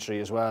Hurdle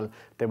entry as well.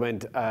 They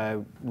went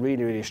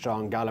really, really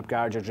strong. Gallop,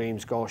 Guard Your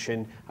Dreams,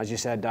 Goshen. As you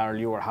said, Daryl,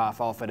 you were half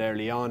off it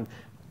early on.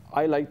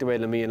 I like the way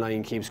the Mean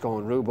Lion keeps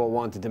going. Rubo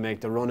wanted to make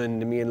the run-in.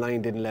 The Mean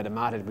Lion didn't let him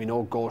at it. We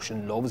know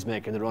Goshen loves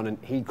making the run-in.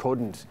 He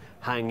couldn't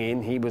hang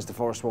in. He was the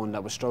first one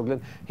that was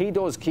struggling. He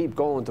does keep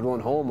going to run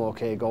home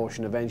okay,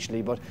 Goshen,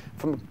 eventually. But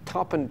from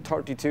topping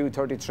 32,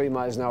 33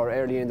 miles an hour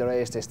early in the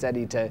race, they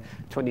steadied to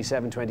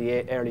 27,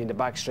 28 early in the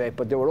back straight.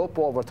 But they were up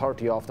over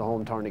 30 off the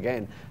home turn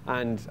again.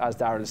 And as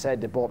Daryl said,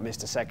 they both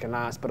missed the second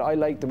last. But I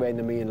like the way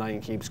the Mean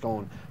Lion keeps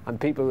going.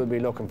 And people will be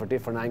looking for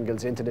different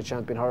angles into the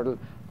champion hurdle.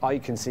 I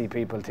can see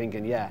people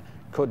thinking, yeah,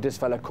 could this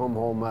fella come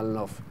home well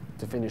enough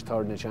to finish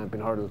third in the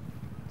champion hurdle?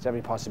 There's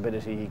every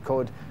possibility he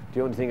could.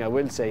 The only thing I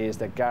will say is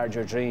that Guard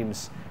Your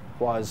Dreams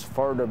was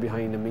further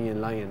behind the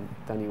Mean Lion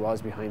than he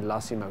was behind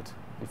Lossiemouth,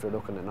 if you're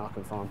looking at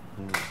knocking form.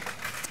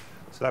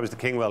 So that was the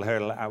Kingwell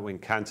hurdle at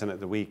Wincanton at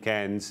the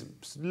weekend.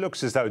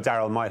 Looks as though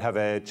Daryl might have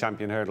a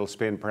champion hurdle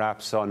spin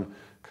perhaps on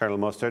Colonel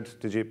Mustard.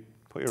 Did you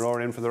put your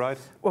oar in for the ride?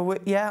 Well,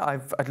 yeah,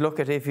 I'd look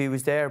at if he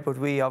was there, but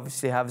we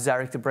obviously have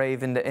Zarek the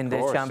Brave in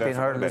the champion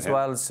hurdle as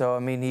well. So I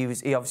mean,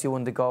 he obviously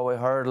won the Galway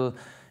hurdle.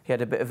 He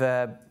had a bit of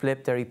a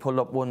blip there. He pulled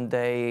up one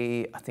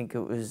day, I think it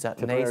was at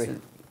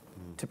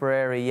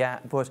Tipperary, yeah.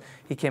 But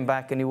he came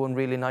back and he won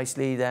really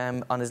nicely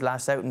on his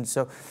last outing.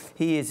 So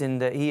he is in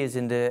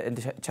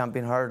the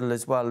champion hurdle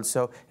as well.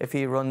 So if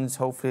he runs,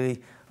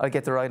 hopefully I'll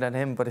get the ride on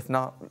him. But if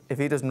not, if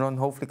he doesn't run,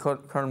 hopefully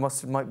Colonel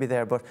Mustard might be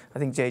there. But I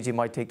think JG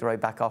might take the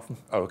ride back off him.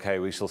 OK,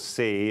 we shall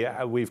see.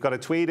 We've got a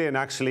tweet in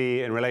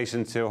actually in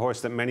relation to a horse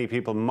that many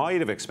people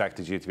might have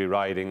expected you to be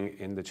riding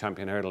in the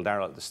champion hurdle,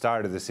 Daryl, at the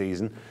start of the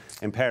season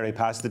in Perry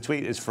Pass. The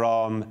tweet is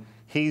from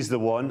He's the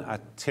One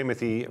at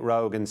Timothy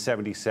Rogan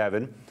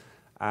 77.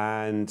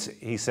 And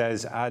he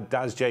says,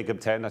 Daryl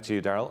Jacob 10, that's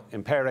you, Daryl.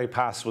 Impere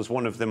Pass was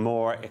one of the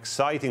more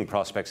exciting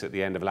prospects at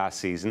the end of last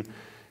season.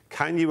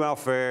 Can you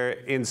offer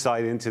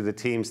insight into the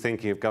team's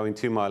thinking of going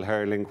 2 mile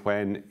hurling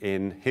when,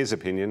 in his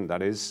opinion,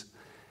 that is,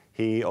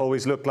 he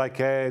always looked like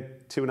a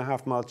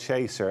 2.5 mile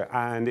chaser?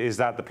 And is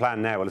that the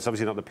plan now? Well, it's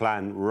obviously not the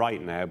plan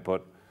right now,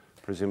 but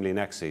presumably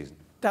next season.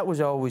 That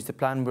was always the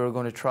plan. We were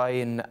going to try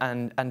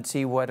and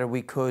see whether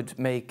we could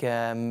make.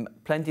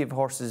 Plenty of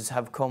horses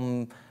have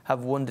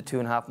won the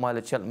 2.5 mile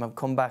at Cheltenham, have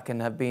come back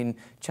and have been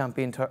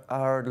champion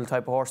hurdle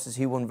type of horses.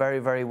 He won very,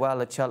 very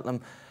well at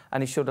Cheltenham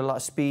and he showed a lot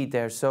of speed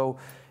there. So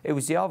it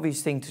was the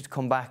obvious thing to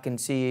come back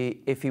and see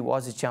if he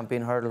was a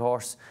champion hurdle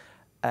horse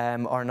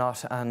or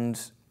not.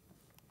 And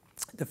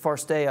the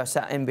first day I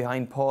sat in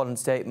behind Paul and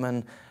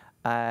Stateman.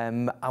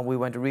 And we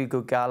went a real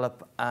good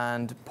gallop,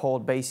 and Paul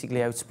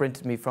basically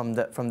out-sprinted me from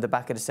the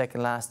back of the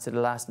second last to the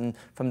last, and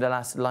from the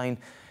last line.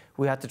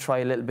 We had to try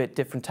a little bit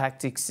different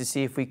tactics to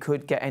see if we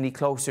could get any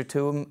closer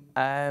to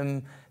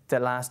him the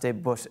last day,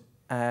 but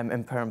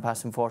Imperial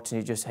Pass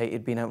unfortunately just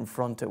hated being out in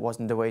front. It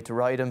wasn't the way to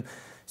ride him.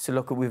 So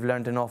look, we've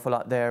learned an awful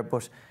lot there,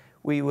 but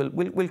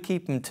we'll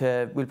keep him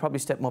to, we'll probably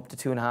step him up to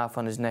 2.5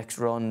 on his next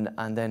run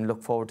and then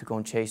look forward to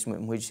going chasing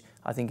with him, which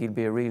I think he'll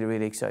be a really,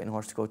 really exciting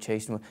horse to go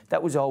chasing with.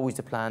 That was always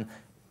the plan.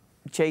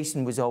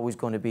 Chasing was always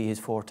going to be his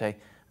forte.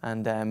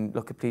 And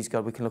look, please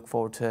God, we can look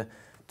forward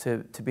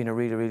to being a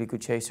really, really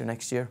good chaser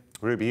next year.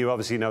 Ruby, you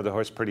obviously know the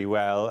horse pretty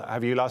well.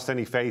 Have you lost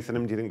any faith in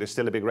him? Do you think there's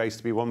still a big race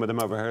to be won with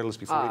him over hurdles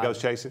before he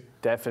goes chasing?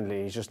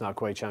 Definitely. He's just not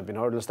quite champion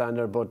hurdle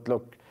standard. But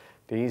look,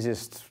 the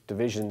easiest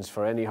divisions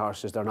for any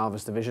horse is their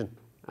novice division.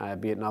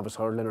 Be it novice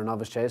hurdling or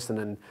novice chasing,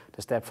 and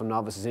the step from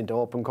novices into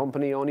open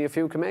company, only a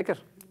few can make it.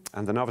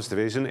 And the novice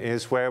division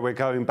is where we're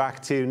going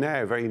back to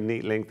now. Very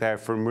neat link there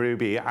from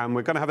Ruby. And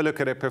we're going to have a look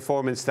at a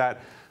performance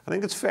that I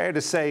think it's fair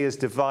to say is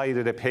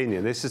divided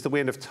opinion. This is the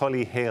win of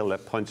Tullyhill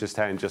at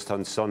Punchestown just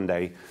on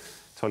Sunday.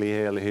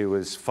 Tullyhill, who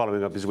was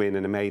following up his win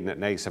in a maiden at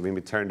Naas, having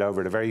been turned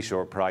over at a very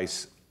short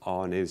price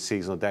on his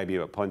seasonal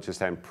debut at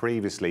Punchestown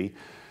previously.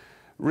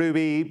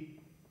 Ruby,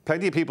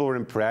 plenty of people were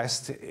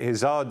impressed.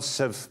 His odds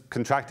have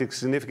contracted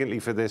significantly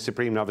for the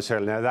Supreme Novice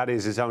Hurler. Now, that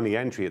is his only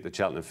entry at the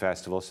Cheltenham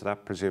Festival, so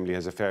that presumably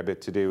has a fair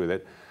bit to do with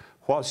it.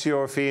 What's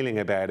your feeling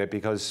about it?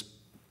 Because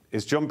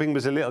his jumping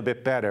was a little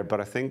bit better,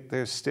 but I think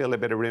there's still a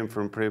bit of room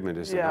for improvement,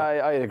 isn't there?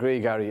 Yeah, I agree,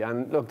 Gary.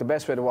 And look, the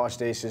best way to watch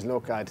this is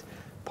look at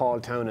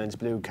Paul Townend's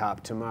blue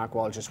cap to Mark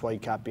Walsh's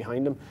white cap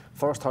behind him.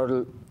 First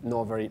hurdle,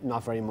 not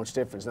very much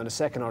difference. Now, the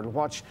second hurdle,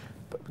 watch,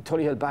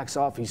 Tullyhill backs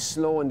off, he's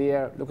slow in the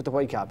air. Look at the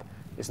white cap.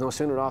 It's no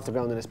sooner off the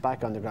ground than it's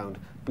back on the ground.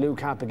 Blue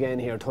cap again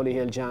here,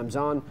 Tullyhill jams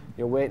on.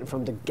 You're waiting for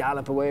him to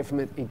gallop away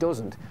from it. He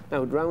doesn't.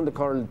 Now, round the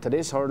curl to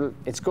this hurdle,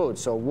 it's good.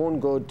 So 1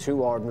 good,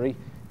 2 ordinary,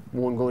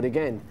 1 good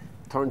again.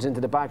 Turns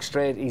into the back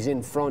straight, he's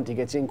in front, he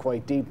gets in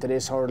quite deep to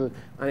this hurdle,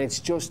 and it's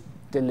just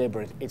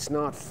deliberate. It's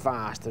not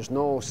fast, there's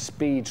no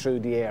speed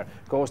through the air.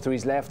 Goes to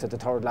his left at the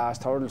third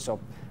last hurdle,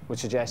 so which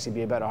suggests he'd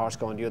be a better horse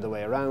going the other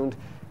way around.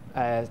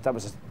 That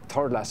was the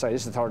third last, sorry,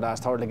 this is the third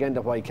last hurdle again,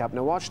 the white cap.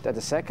 Now watch at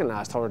the second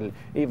last hurdle,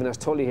 even as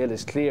Tullyhill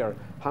is clear,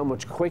 how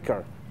much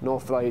quicker No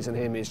Flies on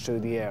him is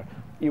through the air.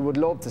 You would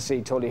love to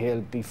see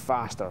Tullyhill be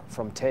faster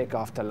from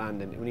takeoff to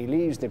landing. When he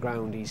leaves the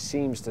ground, he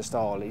seems to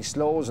stall. He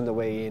slows on the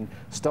way in,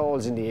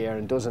 stalls in the air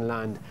and doesn't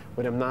land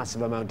with a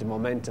massive amount of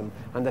momentum.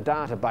 And the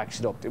data backs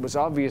it up. It was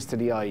obvious to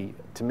the eye,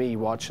 to me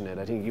watching it.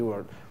 I think you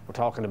were were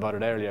talking about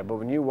it earlier, but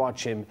when you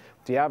watch him,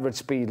 the average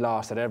speed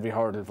lost at every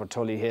hurdle for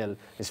Tullyhill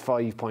is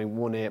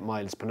 5.18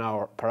 miles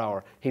per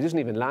hour. He doesn't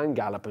even land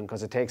galloping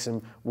because it takes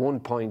him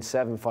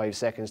 1.75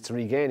 seconds to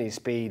regain his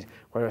speed,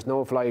 whereas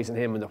No Flies and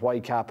him in the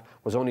white cap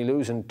was only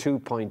losing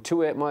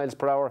 2.28 miles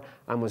per hour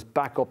and was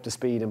back up to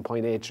speed in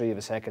 0.83 of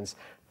a seconds.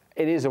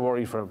 It is a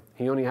worry for him.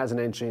 He only has an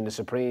entry in the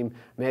Supreme.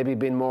 Maybe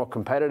being more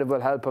competitive will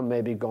help him.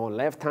 Maybe going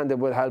left-handed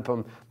will help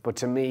him. But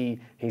to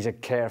me, he's a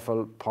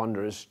careful,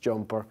 ponderous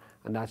jumper,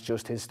 and that's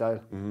just his style.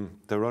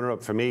 The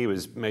runner-up for me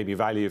was maybe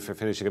Value for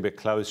finishing a bit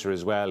closer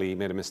as well. He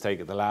made a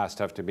mistake at the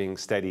last after being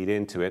steadied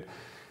into it.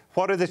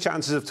 What are the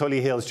chances of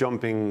Tullihill's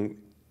jumping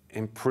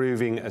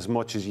improving as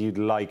much as you'd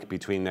like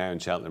between now and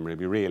Cheltenham,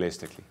 Ruby,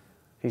 realistically?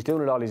 He's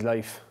doing it all his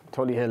life.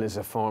 Tullyhill is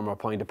a former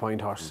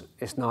point-to-point horse.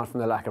 It's not from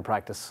the lack of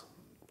practice.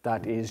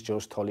 That is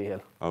just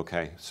Tullyhill.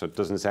 Okay, so it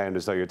doesn't sound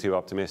as though you're too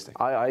optimistic.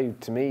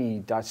 To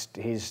me, that's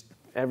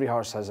every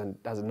horse has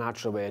a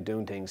natural way of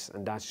doing things,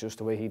 and that's just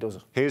the way he does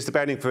it. Here's the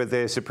betting for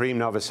the Supreme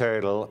Novice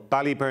Hurdle.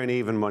 Ballyburn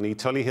even money,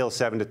 Tullyhill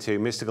 7-2,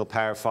 Mystical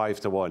Power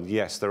 5-1.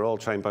 Yes, they're all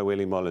trained by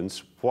Willie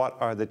Mullins. What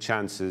are the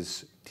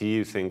chances, do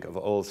you think, of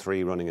all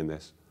three running in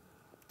this?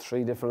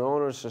 3 different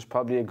owners, there's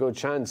probably a good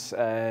chance.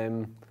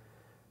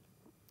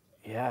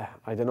 Yeah,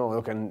 I don't know.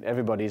 Look, and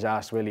everybody's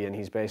asked Willie, and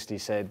he's basically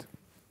said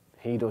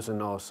he doesn't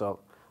know, so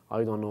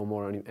I don't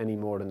know any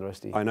more than the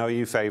rest of you. I know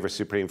you favour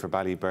Supreme for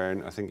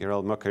Ballyburn. I think your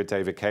old mucker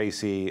David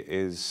Casey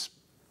is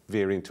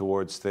veering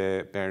towards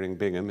the Bearing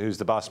Bingham. Who's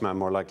the boss man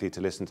more likely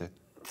to listen to?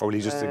 Or will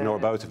he just ignore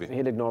both of you?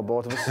 He'll ignore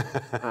both of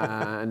us.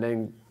 And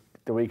then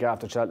the week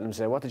after Cheltenham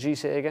say, what did she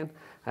say again?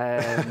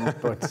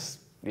 But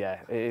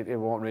yeah, it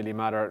won't really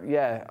matter.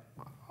 Yeah,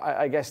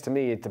 I guess to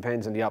me it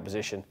depends on the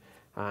opposition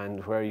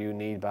and where you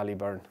need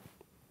Ballyburn.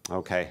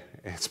 Okay,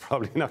 it's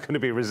probably not going to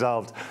be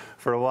resolved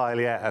for a while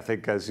yet, I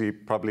think, as you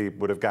probably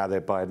would have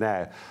gathered by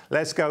now.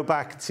 Let's go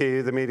back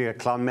to the meeting at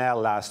Clonmel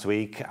last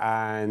week,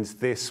 and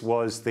this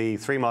was the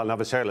 3 mile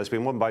novice hurdle. It's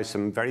been won by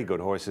some very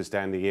good horses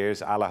down the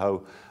years,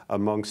 Allaho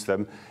amongst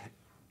them.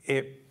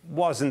 It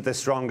wasn't the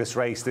strongest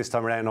race this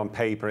time around on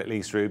paper, at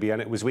least, Ruby,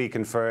 and it was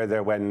weakened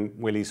further when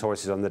Willie's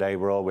horses on the day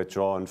were all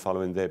withdrawn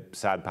following the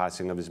sad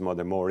passing of his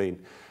mother,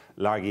 Maureen.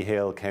 Largy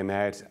Hill came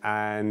out,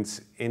 and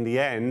in the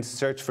end,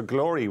 Search for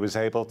Glory was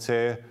able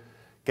to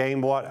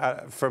gain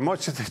what, for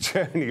much of the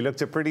journey,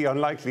 looked a pretty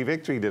unlikely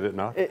victory, did it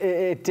not?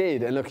 It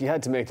did, and look, he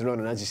had to make the run,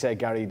 and as you said,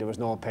 Gary, there was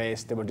no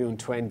pace. They were doing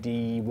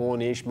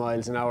 21-ish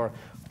miles an hour.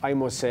 I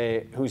must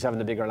say, who's having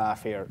the bigger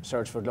laugh here?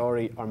 Search for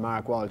Glory or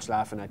Mark Walsh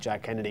laughing at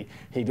Jack Kennedy?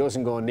 He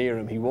doesn't go near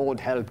him. He won't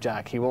help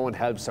Jack. He won't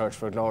help Search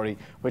for Glory,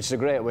 which is a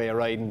great way of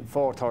riding.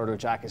 4th hurdle,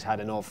 Jack has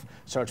had enough.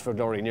 Search for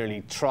Glory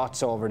nearly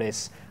trots over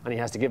this, and he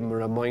has to give him a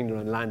reminder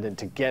on landing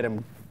to get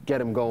him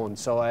going.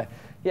 So,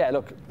 yeah,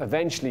 look,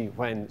 eventually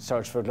when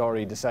Search for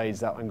Glory decides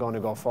that I'm going to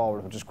go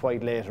forward, which is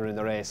quite later in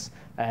the race,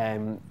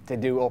 they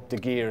do up the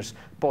gears.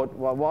 But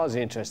what was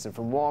interesting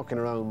from walking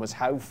around was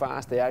how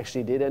fast they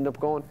actually did end up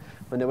going.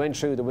 When they went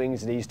through the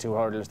wings of these 2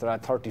 hurdles, they're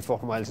at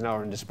 34 miles an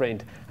hour in the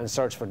sprint, and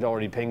Search for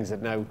Glory pings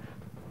it now.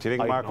 Do you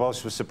think Mark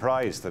Walsh was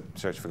surprised that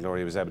Search for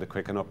Glory was able to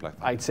quicken up like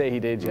that? I'd say he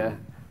did, yeah.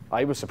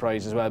 I was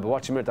surprised as well, but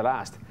watch him at the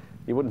last.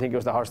 You wouldn't think it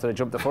was the horse that had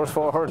jumped the first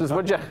 4 hurdles,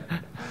 would you?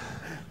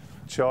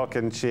 Chalk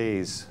and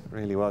cheese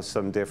really was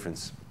some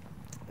difference.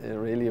 It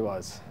really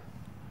was.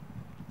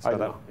 So I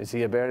don't know. Is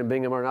he a Bearing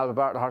Bingham or an Alba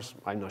Bartlett horse?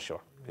 I'm not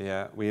sure.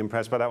 Yeah, were you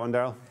impressed by that one,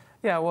 Daryl?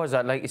 Yeah, I was.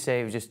 Like you say,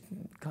 it was just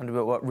kind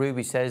of what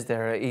Ruby says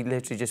there. He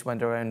literally just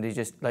went around. He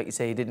just, like you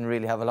say, he didn't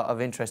really have a lot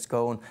of interest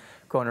going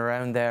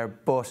around there.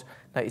 But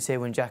like you say,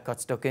 when Jack got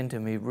stuck into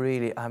him, he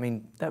really, I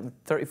mean, that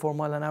 34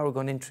 mile an hour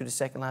going in through the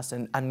second last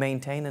and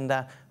maintaining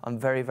that on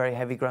very, very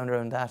heavy ground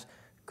around that,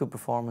 good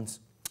performance.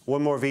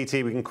 One more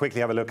VT we can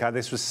quickly have a look at.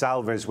 This was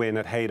Salver's win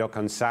at Haydock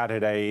on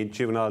Saturday.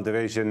 Juvenile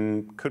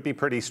division could be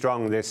pretty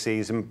strong this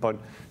season, but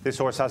this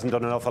horse hasn't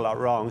done an awful lot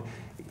wrong.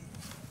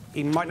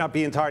 He might not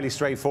be entirely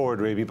straightforward,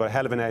 Ruby, but a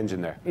hell of an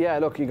engine there. Yeah,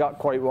 look, he got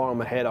quite warm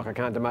at Haydock. I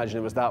can't imagine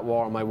it was that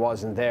warm. I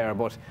wasn't there,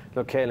 but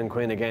look, Caelan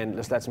Quinn again,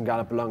 let's let him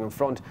gallop along in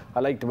front. I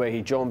like the way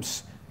he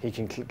jumps. He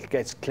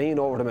gets clean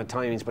over them at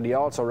times, but he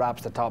also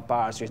wraps the top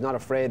bar, so he's not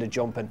afraid of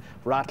jumping.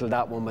 Rattled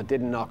that one, but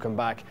didn't knock him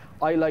back.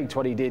 I liked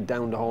what he did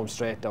down the home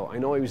straight, though. I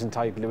know he was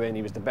entitled to win.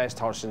 He was the best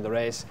horse in the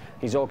race.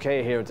 He's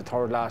okay here at the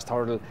 3rd last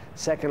hurdle.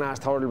 2nd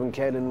last hurdle, when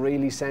Caelan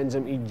really sends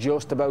him, he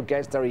just about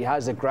gets there. He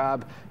has a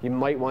grab. You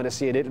might want to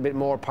see a little bit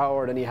more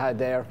power than he had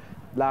there.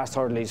 Last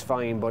hurdle, he's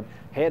fine, but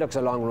Haydock's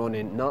a long run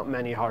in. Not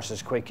many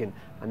horses quicken,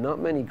 and not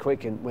many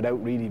quicken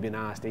without really being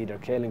asked either.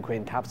 Caelan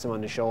Quinn taps him on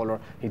the shoulder.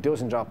 He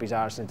doesn't drop his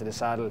arse into the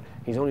saddle.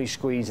 He's only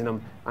squeezing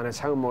him, and it's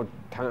how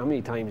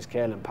many times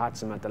Caelan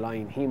pats him at the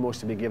line. He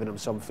must have been giving him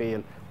some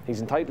feel.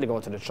 He's entitled to go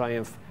to the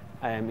Triumph.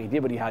 He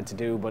did what he had to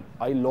do, but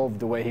I love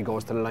the way he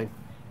goes to the line.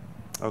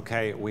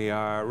 OK, we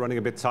are running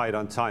a bit tight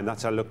on time.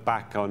 That's our look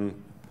back on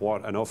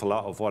what an awful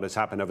lot of what has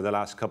happened over the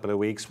last couple of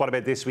weeks. What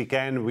about this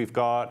weekend? We've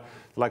got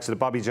the likes of the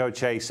Bobby Joe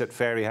Chase at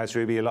Fairyhouse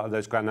Ruby, a lot of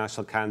those Grand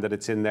National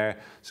candidates in there.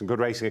 Some good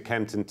racing at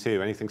Kempton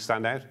too. Anything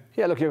stand out?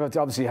 Yeah, look, you're going to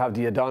obviously have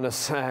the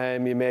Adonis.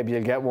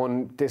 You'll get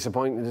one.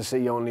 Disappointing to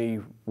see only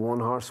one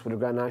horse with a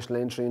Grand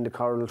National entry in the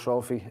Coral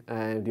Trophy.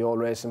 The Old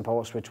Racing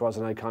Post, which was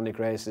an iconic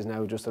race, is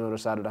now just another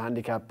Saturday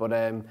handicap. But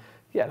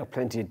look,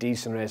 plenty of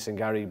decent racing,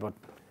 Gary, but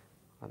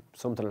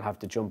something will have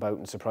to jump out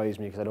and surprise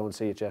me because I don't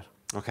see it yet.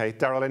 OK,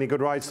 Daryl, any good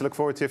rides to look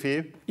forward to for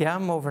you? Yeah,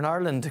 I'm over in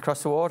Ireland,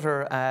 across the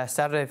water.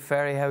 Saturday,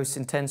 Fairyhouse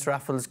Intense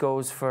Raffles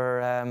goes for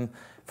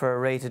a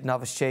rated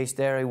novice chase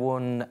there. I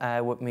won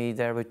with me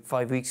there about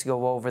 5 weeks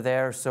ago over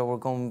there, so we're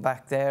going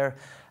back there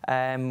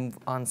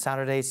on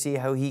Saturday, see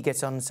how he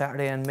gets on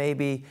Saturday, and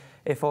maybe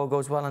if all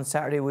goes well on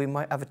Saturday, we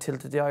might have a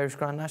tilt at the Irish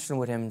Grand National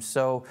with him.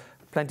 So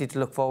plenty to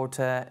look forward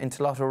to.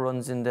 Interlotto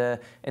runs in the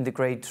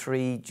Grade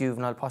 3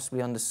 juvenile,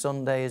 possibly on the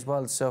Sunday as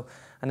well. So,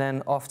 and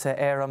then off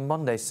to Ayr on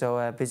Monday. So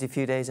a busy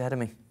few days ahead of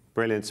me.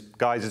 Brilliant.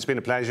 Guys, it's been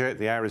a pleasure.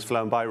 The hour has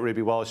flown by.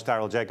 Ruby Walsh,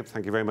 Daryl Jacob,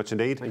 thank you very much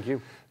indeed. Thank you.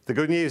 The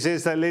good news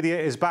is that Lydia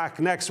is back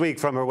next week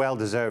from her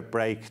well-deserved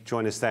break.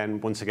 Join us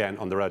then once again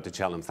on the road to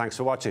Cheltenham. Thanks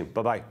for watching.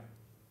 Bye-bye.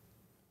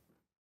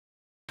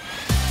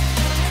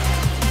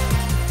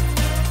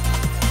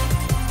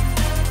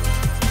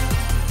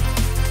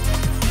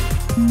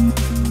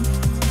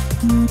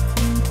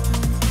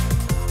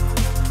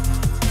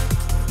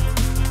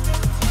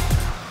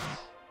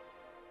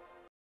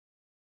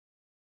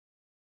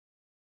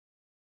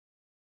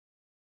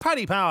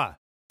 Paddy Power,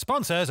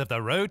 sponsors of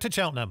the road to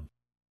Cheltenham.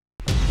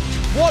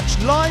 Watch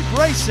live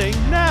racing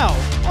now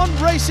on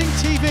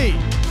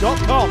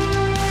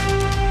racingtv.com.